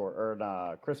Toy Story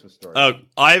or Christmas Story. Oh,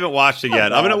 I haven't watched it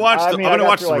yet. I'm gonna watch. I'm gonna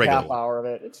watch the regular half hour of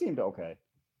it. It seemed okay.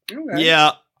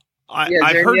 Yeah,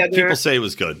 I've heard people say it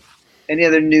was good. Any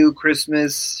other new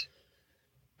Christmas?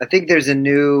 I think there's a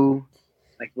new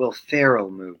Will Ferrell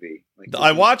movie.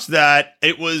 I watched that.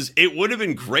 It would have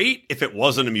been great if it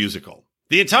wasn't a musical.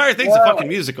 The entire thing's a fucking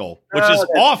musical, which is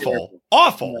awful.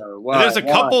 Awful. No, there's a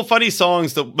couple funny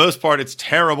songs. The most part, it's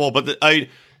terrible. But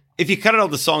if you cut out all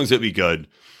the songs, it'd be good.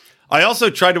 I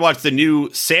also tried to watch the new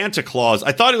Santa Claus.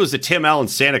 I thought it was a Tim Allen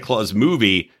Santa Claus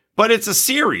movie, but it's a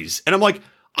series. And I'm like,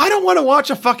 I don't want to watch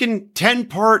a fucking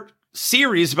 10-part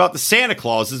series about the Santa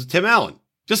Clauses of Tim Allen.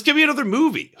 Just give me another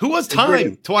movie. Who has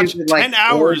time to watch 10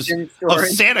 hours of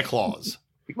Santa Claus?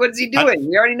 What's he doing?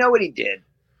 We already know what he did.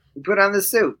 He put on the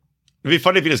suit. It'd be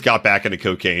funny if he just got back into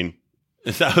cocaine.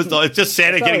 It's just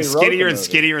Santa getting skinnier and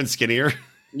skinnier and skinnier.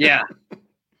 Yeah.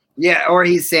 Yeah, or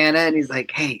he's Santa and he's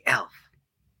like, hey, elf.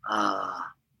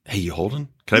 Hey, you holding?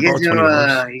 Can I borrow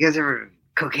 $20? You guys ever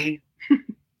cocaine?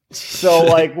 So,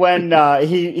 like, when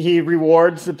he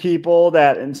rewards the people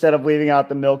that instead of leaving out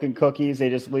the milk and cookies, they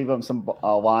just leave them some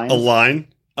lines. A line?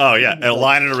 Oh, yeah. A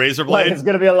line and a razor blade? Like, it's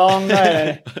going to be a long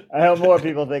night. I hope more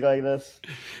people think like this.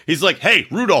 He's like, hey,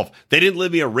 Rudolph, they didn't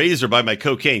leave me a razor by my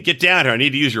cocaine. Get down here. I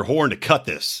need to use your horn to cut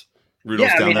this.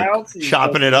 Rudolph's down there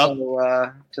chopping it up.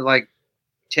 To like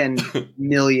 10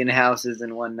 million houses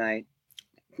in one night.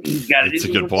 That's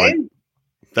a good point.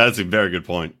 That's a very good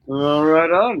point. Well, right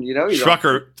on.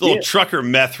 Trucker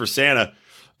meth for Santa.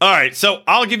 All right, so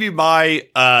I'll give you my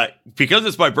because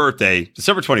it's my birthday,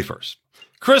 December 21st.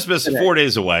 Christmas, 4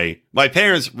 days away. My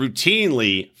parents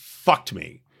routinely fucked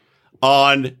me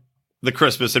on the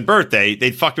Christmas and birthday.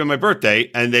 They'd fuck me on my birthday,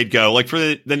 and they'd go, like for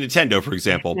the Nintendo, for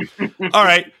example. All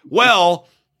right, well,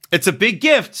 it's a big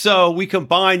gift, so we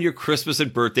combine your Christmas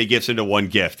and birthday gifts into one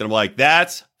gift. And I'm like,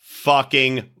 that's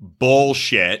fucking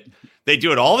bullshit. They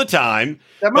do it all the time.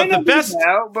 That might not be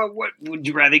now, but what would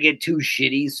you rather get 2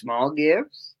 shitty small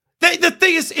gifts? The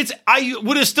thing is, I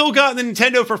would have still gotten the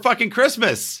Nintendo for fucking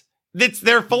Christmas.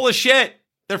 They're full of shit.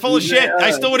 They're full of shit.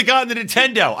 I still would have gotten the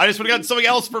Nintendo. I just would have gotten something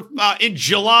else for in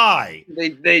July.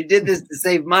 They did this to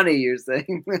save money, you're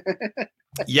saying?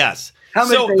 Yes. How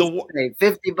much they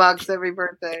pay? $50 every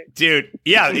birthday? Dude,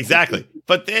 yeah, exactly.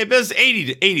 But it was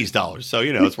 $80 so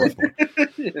it's worth more.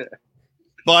 Yeah.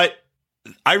 But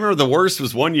I remember the worst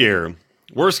was one year,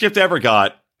 worst gift I ever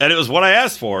got, and it was what I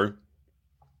asked for.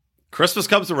 Christmas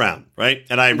comes around, right?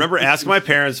 And I remember asking my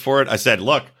parents for it. I said,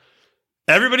 look,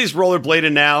 everybody's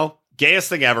rollerblading now. Gayest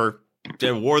thing ever.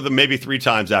 I wore them maybe 3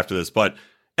 times after this, but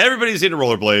everybody's into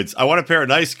rollerblades. I want a pair of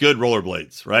nice, good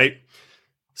rollerblades, right?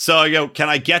 So I go, can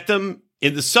I get them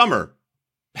in the summer?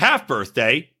 Half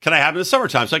birthday. Can I have them in the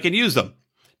summertime so I can use them?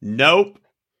 Nope.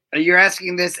 You're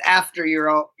asking this after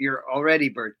your already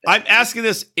birthday. I'm asking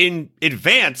this in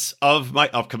advance of my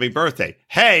upcoming birthday.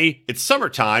 Hey, it's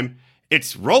summertime.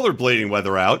 It's rollerblading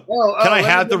weather out. Can I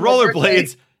have the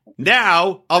rollerblades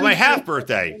now on my half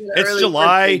birthday? It's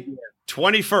July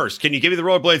 21st. Can you give me the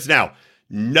rollerblades now?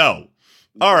 No.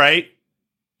 All right.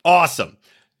 Awesome.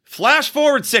 Flash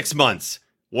forward 6 months.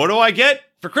 What do I get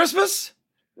for Christmas?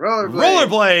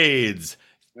 Rollerblades.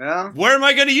 Well, where am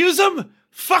I going to use them?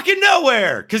 Fucking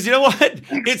nowhere. Because you know what?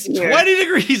 It's 20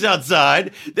 degrees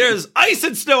outside. There's ice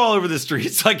and snow all over the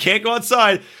streets. So I can't go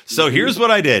outside. So here's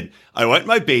what I did. I went in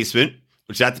my basement,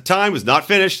 which at the time was not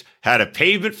finished, had a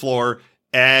pavement floor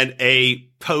and a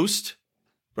post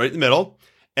right in the middle.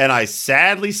 And I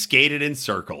sadly skated in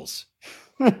circles.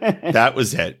 That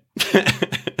was it.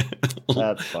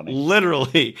 That's funny.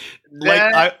 Literally,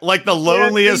 like the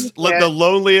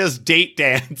loneliest date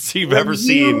dance you've ever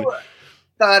seen.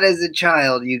 Thought as a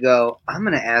child, you go, I'm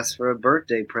going to ask for a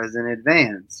birthday present in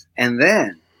advance, and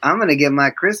then I'm going to get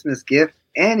my Christmas gift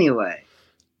anyway.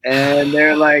 And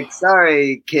they're like,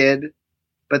 sorry, kid,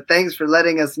 but thanks for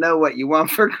letting us know what you want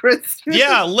for Christmas.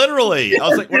 Yeah, literally. I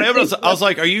was like, I was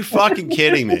like, are you fucking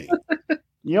kidding me?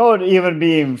 You know what would even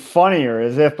be funnier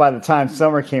is if by the time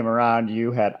summer came around,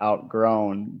 you had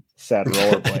outgrown said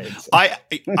rollerblades.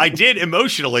 I did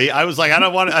emotionally. I was like, I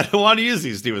don't want to use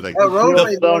these stupid things. Oh,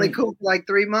 rollerblades were only cool for like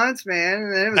 3 months, man.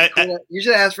 And then it was cool. You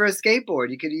should ask for a skateboard.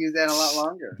 You could have used that a lot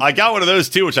longer. I got one of those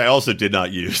too, which I also did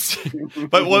not use.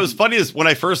 But what was funny is when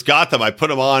I first got them, I put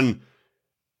them on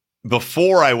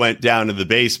before I went down to the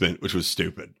basement, which was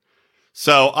stupid.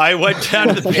 So I went down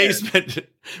to the basement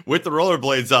with the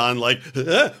rollerblades on, like,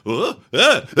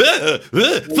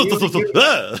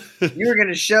 you were going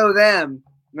to show them,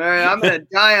 man, I'm going to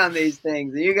die on these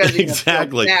things. And you guys are going to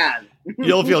feel bad.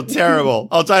 You'll feel terrible.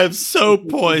 I'll tell you, I'm so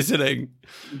poisoning.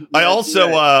 I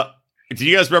also, do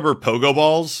you guys remember pogo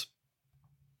balls?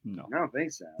 No. I don't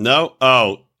think so. No?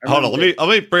 Oh, hold on. Let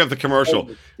me bring up the commercial.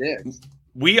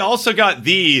 We also got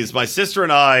these. My sister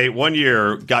and I, one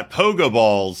year, got pogo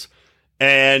balls.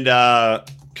 And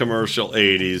commercial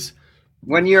 80s.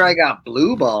 One year I got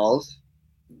blue balls.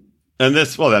 And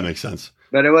that makes sense.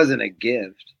 But it wasn't a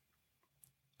gift.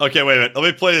 Okay, wait a minute. Let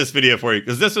me play this video for you.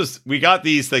 Because we got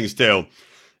these things too.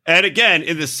 And again,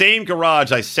 in the same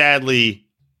garage I sadly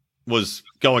was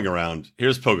going around.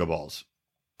 Here's pogo balls.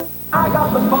 I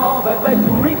got the ball that lets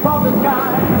you reach for the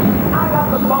sky. I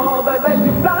got the ball that lets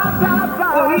you fly, fly,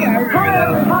 fly. I remember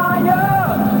that.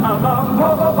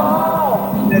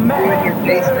 In your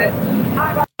basement.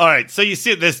 All right, so you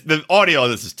see this. The audio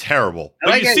on this is terrible. But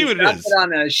like you see what it is. It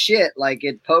on a shit, like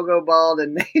it pogo balled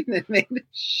and made it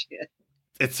shit.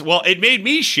 It made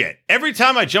me shit. Every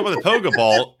time I jump on the pogo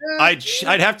ball, I'd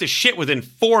have to shit within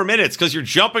 4 minutes because you're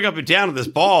jumping up and down on this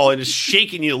ball and it's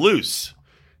shaking you loose.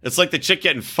 It's like the chick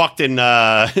getting fucked in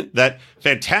that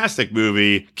fantastic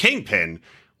movie Kingpin,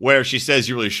 where she says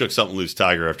you really shook something loose,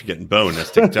 Tiger, after getting boned.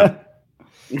 That's TikTok.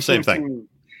 Same thing.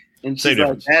 And she's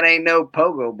like, that ain't no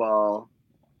pogo ball.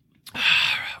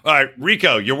 All right,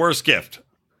 Rico, your worst gift.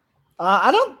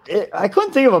 I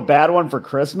couldn't think of a bad one for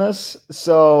Christmas.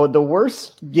 So the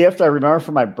worst gift I remember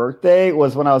for my birthday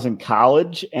was when I was in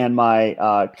college, and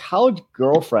my college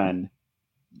girlfriend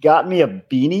got me a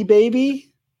Beanie Baby.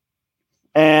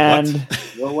 And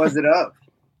what was it of?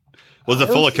 Was it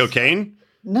full of cocaine?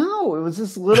 No, it was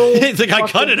this little. It's like I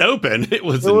cut it open. It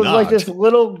was not. Like this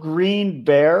little green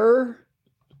bear,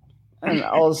 and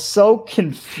I was so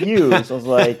confused. I was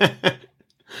like,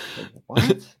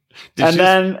 "What?" And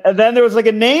then there was like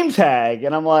a name tag,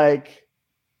 and I'm like,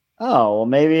 "Oh, well,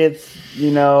 maybe it's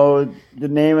the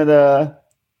name of the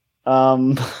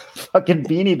fucking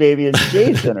Beanie Baby is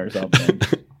Jason or something."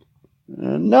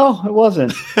 No, it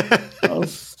wasn't. I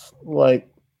was like,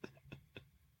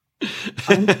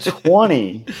 I'm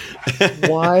 20.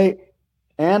 Why?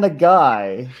 And a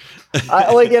guy.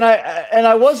 I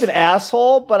was an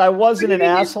asshole, but I wasn't an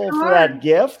asshole for that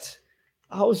gift.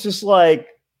 I was just like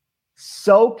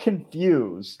so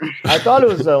confused. I thought it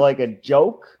was like a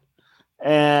joke,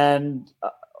 and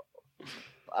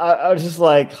I was just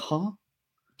like, huh?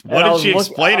 What did she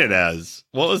explain it as?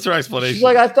 What was her explanation? She's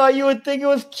like, I thought you would think it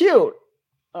was cute.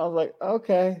 I was like,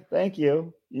 okay, thank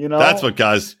you. That's what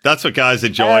guys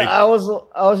enjoy. And I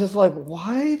was just like,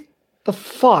 why the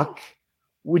fuck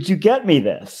would you get me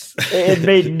this? It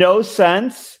made no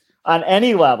sense on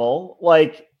any level.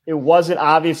 Like, it wasn't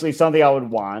obviously something I would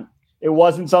want. It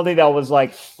wasn't something that was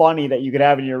like funny that you could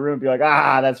have in your room and be like,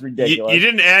 that's ridiculous. You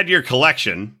didn't add your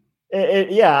collection.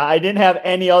 I didn't have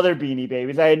any other Beanie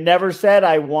Babies. I had never said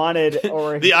I wanted.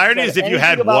 Or the irony is, if you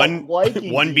had one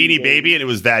Beanie Baby and it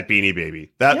was that Beanie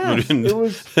Baby, that would have been. It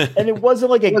was, and it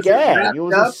wasn't like a gag. It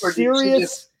was a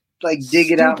serious, like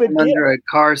dig it out from under a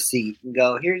car seat and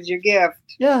go, "Here's your gift."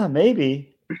 Yeah,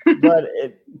 maybe, but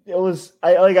it was.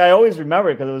 I always remember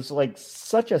it because it was like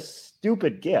such a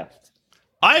stupid gift.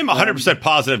 I am 100%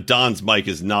 positive Don's mic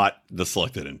is not the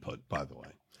selected input. By the way.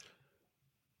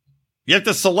 You have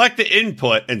to select the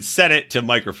input and set it to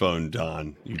microphone,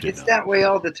 Don. It's that way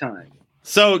all the time.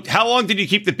 So how long did you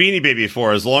keep the Beanie Baby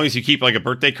for? As long as you keep like a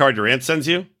birthday card your aunt sends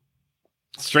you?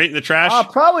 Straight in the trash?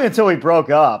 Probably until we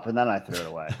broke up, and then I threw it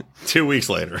away. 2 weeks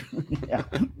later. Yeah.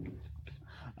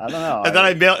 I don't know. And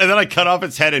then I cut off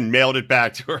its head and mailed it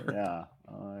back to her. Yeah.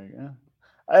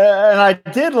 And I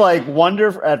did like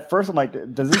wonder at first. I'm like,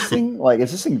 is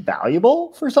this thing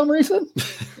valuable for some reason?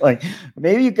 Like,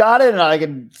 maybe you got it and I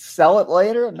can sell it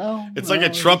later. No, it's like a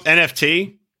Trump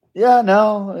NFT. Yeah,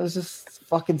 no, it was just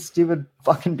fucking stupid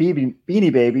fucking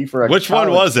Beanie Baby for a. Which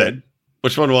one was it?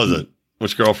 Which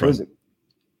girlfriend? Was it?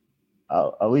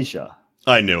 Alicia.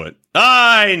 I knew it.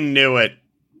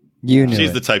 You knew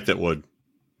She's it. the type that would.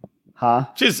 Huh?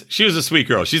 She was a sweet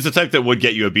girl. She's the type that would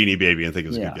get you a Beanie Baby and think it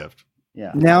was a good gift.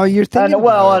 Yeah. Now you're thinking.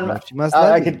 She must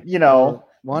I could,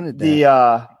 wanted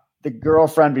that. The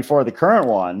girlfriend before the current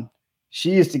one,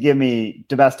 she used to give me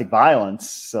domestic violence,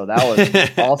 so that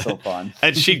was also fun.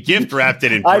 And she gift wrapped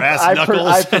it in brass knuckles.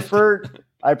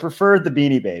 I preferred the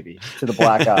Beanie Baby to the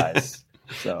black eyes.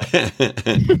 So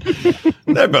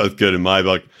they're both good in my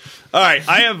book. All right,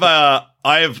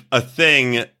 I have a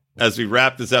thing as we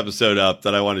wrap this episode up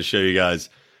that I want to show you guys,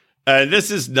 and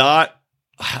this is not.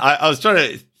 I was trying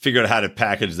to figure out how to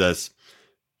package this,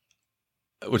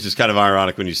 which is kind of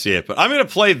ironic when you see it. But I'm going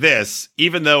to play this,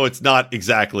 even though it's not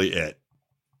exactly it.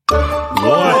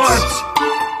 What?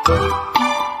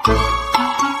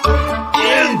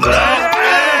 In that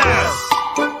ass?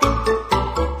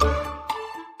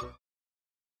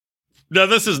 Now,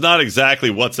 this is not exactly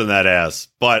what's in that ass,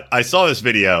 but I saw this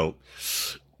video,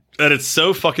 and it's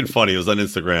so fucking funny. It was on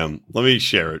Instagram. Let me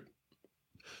share it.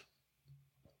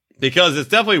 Because it's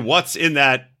definitely what's in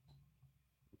that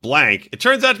blank. It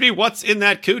turns out to be what's in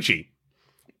that coochie.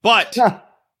 But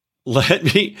let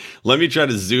me try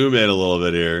to zoom in a little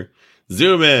bit here.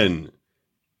 Zoom in.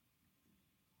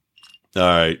 All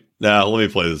right. Now let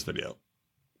me play this video.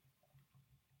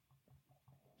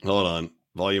 Hold on.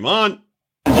 Volume on.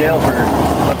 to jail for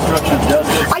obstruction of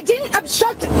justice. I didn't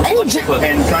obstruct any justice.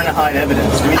 And trying to hide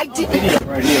evidence. I didn't.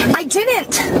 Right here. I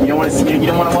didn't. You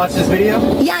don't want to watch this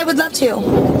video? Yeah, I would love to.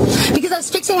 Because I was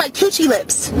fixing my coochie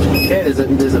lips. Okay, there's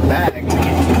a bag.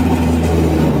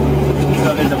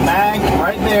 So there's a bag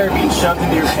right there being shoved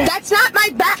into your pants. That's not my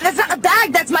bag. That's not a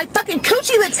bag. That's my fucking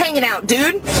coochie lips hanging out,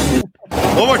 dude.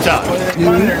 One more time. Whether they're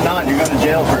funny or not, you're going to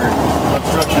jail for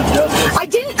obstruction of justice. I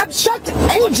didn't obstruct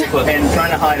any justice. And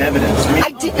trying to hide evidence. I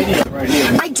didn't. Right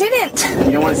here. I didn't.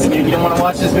 You don't want to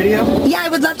watch this video? Yeah, I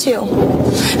would love to.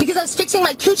 Because I was fixing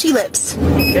my coochie lips.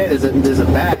 Okay, there's a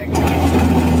bag.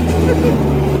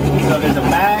 So there's a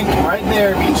bag right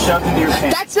there being shoved into your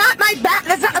pants. That's not my bag.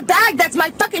 That's not a bag. That's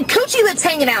my fucking coochie lips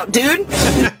hanging out, dude.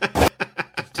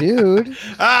 Dude.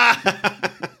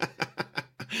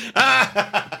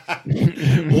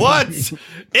 What's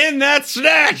in that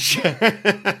snatch?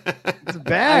 It's a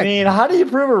bag. I mean, how do you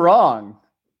prove it wrong?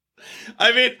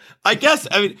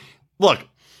 Look,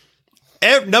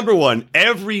 number one,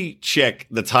 every chick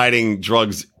that's hiding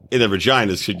drugs in their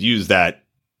vaginas should use that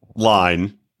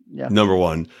line. Yeah. Number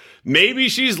one. Maybe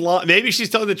she's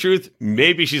telling the truth.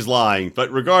 Maybe she's lying.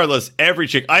 But regardless, every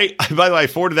chick. By the way, I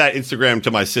forwarded that Instagram to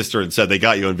my sister and said they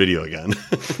got you on video again.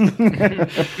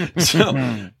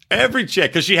 So every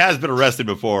chick, because she has been arrested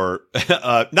before,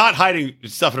 not hiding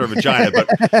stuff in her vagina, but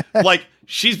like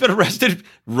she's been arrested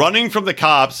running from the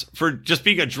cops for just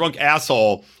being a drunk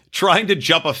asshole, trying to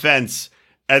jump a fence,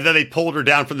 and then they pulled her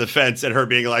down from the fence, and her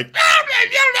being like,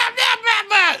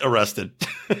 arrested.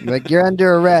 Like you're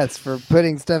under arrest for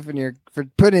putting this fence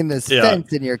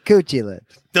in your coochie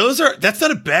lips. That's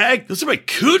not a bag. Those are my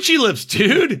coochie lips,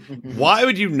 dude. Why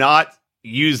would you not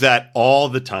use that all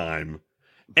the time?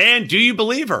 And do you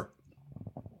believe her?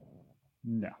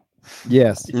 No.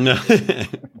 Yes. No.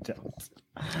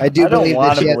 I do believe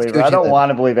that she has believe coochie I don't lips.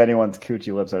 want to believe anyone's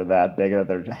coochie lips are that big that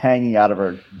they're hanging out of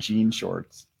her jean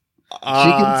shorts. She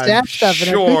can stash stuff in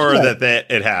her sure coochie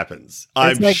that it happens.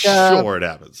 I'm like, sure it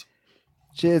happens.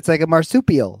 It's like a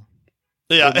marsupial.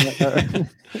 Yeah.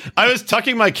 I was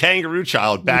tucking my kangaroo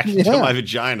child back into my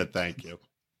vagina. Thank you.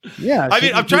 Yeah.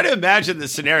 I'm trying to imagine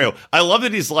this scenario. I love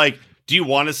that he's like, do you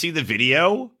want to see the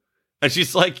video? And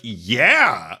she's like,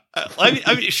 yeah.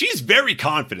 I mean, she's very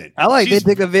confident. They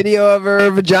took a video of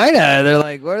her vagina. They're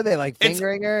like, what are they, like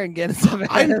fingering her and getting stuff?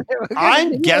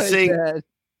 I'm guessing.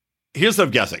 Here's what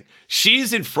I'm guessing.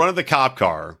 She's in front of the cop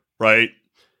car, right?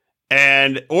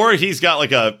 Or he's got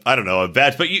like a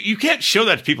badge, but you can't show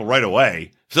that to people right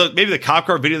away. So maybe the cop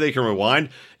car video they can rewind.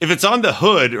 If it's on the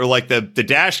hood or like the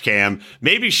dash cam,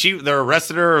 maybe they're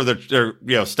arresting her or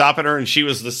they're stopping her and she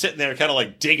was sitting there kind of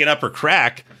like digging up her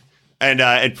crack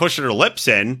and pushing her lips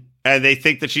in, and they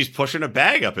think that she's pushing a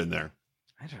bag up in there.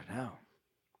 I don't know.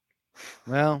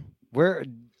 Well,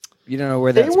 you don't know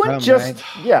where that's from, right?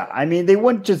 Yeah, I mean, they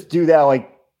wouldn't just do that like,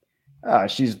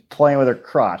 she's playing with her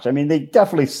crotch. I mean, they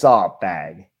definitely saw a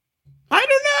bag. I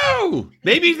don't know.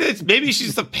 Maybe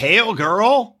she's the pale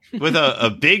girl with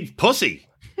a big pussy.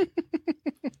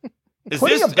 Is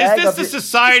this the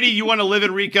society you want to live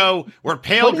in, Rico, where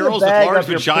pale girls with large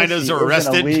vaginas are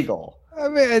arrested? Illegal. I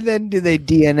mean, and then do they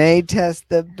DNA test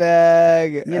the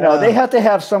bag? They have to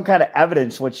have some kind of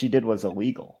evidence what she did was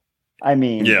illegal. I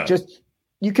mean,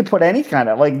 you could put any kind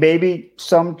of, like, maybe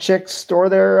some chicks store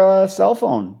their cell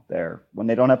phone there when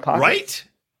they don't have pockets. Right?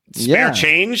 Spare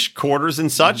change, quarters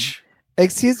and such.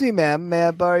 Excuse me, ma'am. May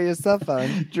I borrow your cell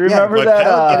phone? Do you remember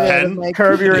that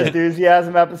Curb Your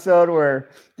Enthusiasm episode where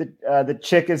the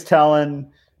chick is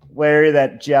telling Larry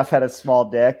that Jeff had a small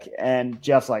dick, and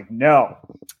Jeff's like, no,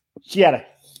 she had a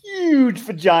huge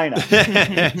vagina.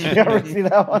 Did you ever see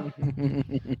that one?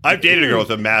 I've dated a girl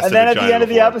with a massive vagina. And then vagina at the end before. of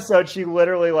the episode, she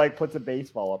literally like puts a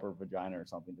baseball up her vagina or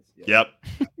something to steal. Yep.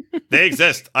 They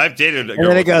exist. I've dated a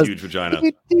girl with a huge vagina.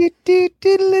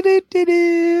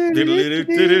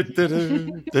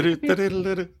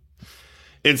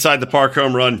 Inside the park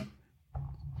home run.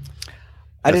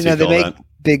 I didn't know they make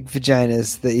big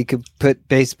vaginas that you could put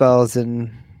baseballs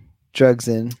and drugs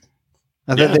in.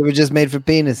 I thought they were just made for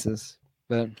penises.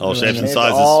 But all shapes and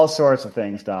sizes. All sorts of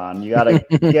things, Don. You got to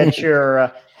get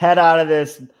your head out of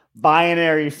this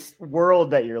binary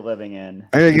world that you're living in.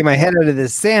 I gotta get my head out of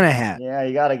this Santa hat. Yeah,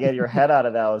 you got to get your head out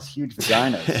of those huge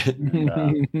vaginas.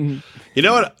 And, you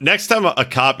know what? Next time a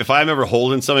cop, if I'm ever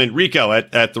holding something, Rico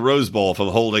at the Rose Bowl, if I'm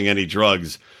holding any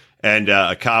drugs, and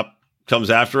a cop comes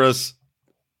after us,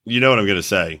 you know what I'm going to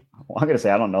say. Well, I'm gonna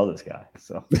say I don't know this guy.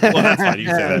 So well, that's fine. You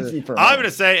can say that. I'm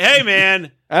gonna say, hey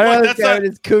man, I don't know this guy with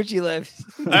his coochie lips.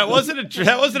 That wasn't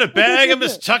a bag. I'm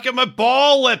just chucking my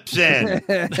ball lips in.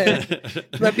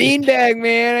 My bean bag,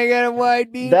 man. I got a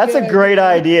wide bean. That's bag. a great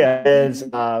idea. Is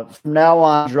from now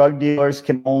on, drug dealers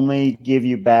can only give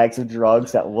you bags of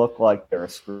drugs that look like they're a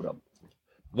scrotum.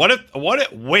 What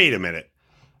if? Wait a minute.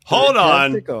 Hold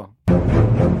on. Testicle.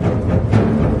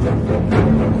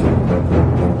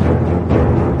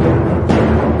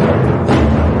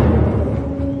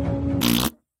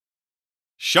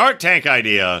 Shart Tank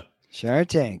idea. Shart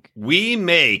Tank. We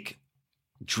make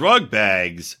drug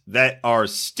bags that are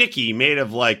sticky, made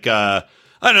of like I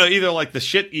don't know, either like the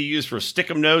shit you use for stick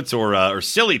 'em notes or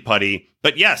silly putty.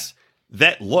 But yes,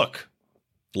 that look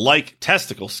like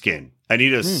testicle skin. I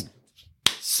need to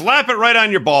slap it right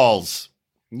on your balls.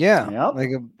 Yeah, Yep, like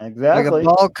exactly. a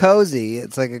ball cozy.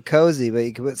 It's like a cozy, but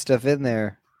you can put stuff in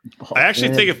there. I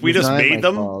actually think if we just made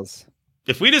them. Balls.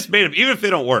 If we just made them, even if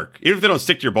they don't work, even if they don't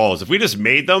stick to your balls, if we just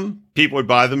made them, people would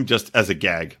buy them just as a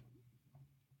gag.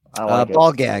 I like it.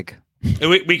 Ball gag. And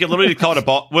we could literally call it a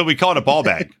ball. Well, we call it a ball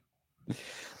bag.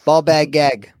 Ball bag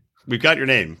gag. We've got your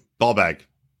name, ball bag.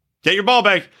 Get your ball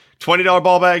bag. $20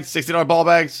 ball bags, $60 ball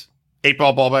bags,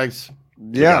 8-ball ball bags.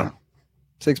 Yeah,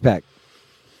 6-pack.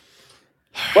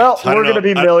 Well, I don't we're going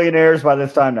to know. be millionaires by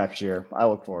this time next year. I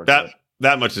look forward to it.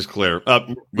 That much is clear.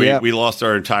 We lost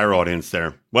our entire audience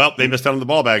there. Well, they missed out on the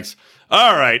ball bags.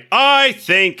 All right. I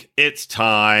think it's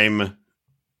time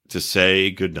to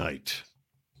say goodnight.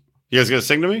 You guys going to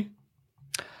sing to me?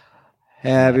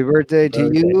 Happy birthday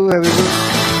to you. Happy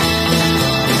birthday.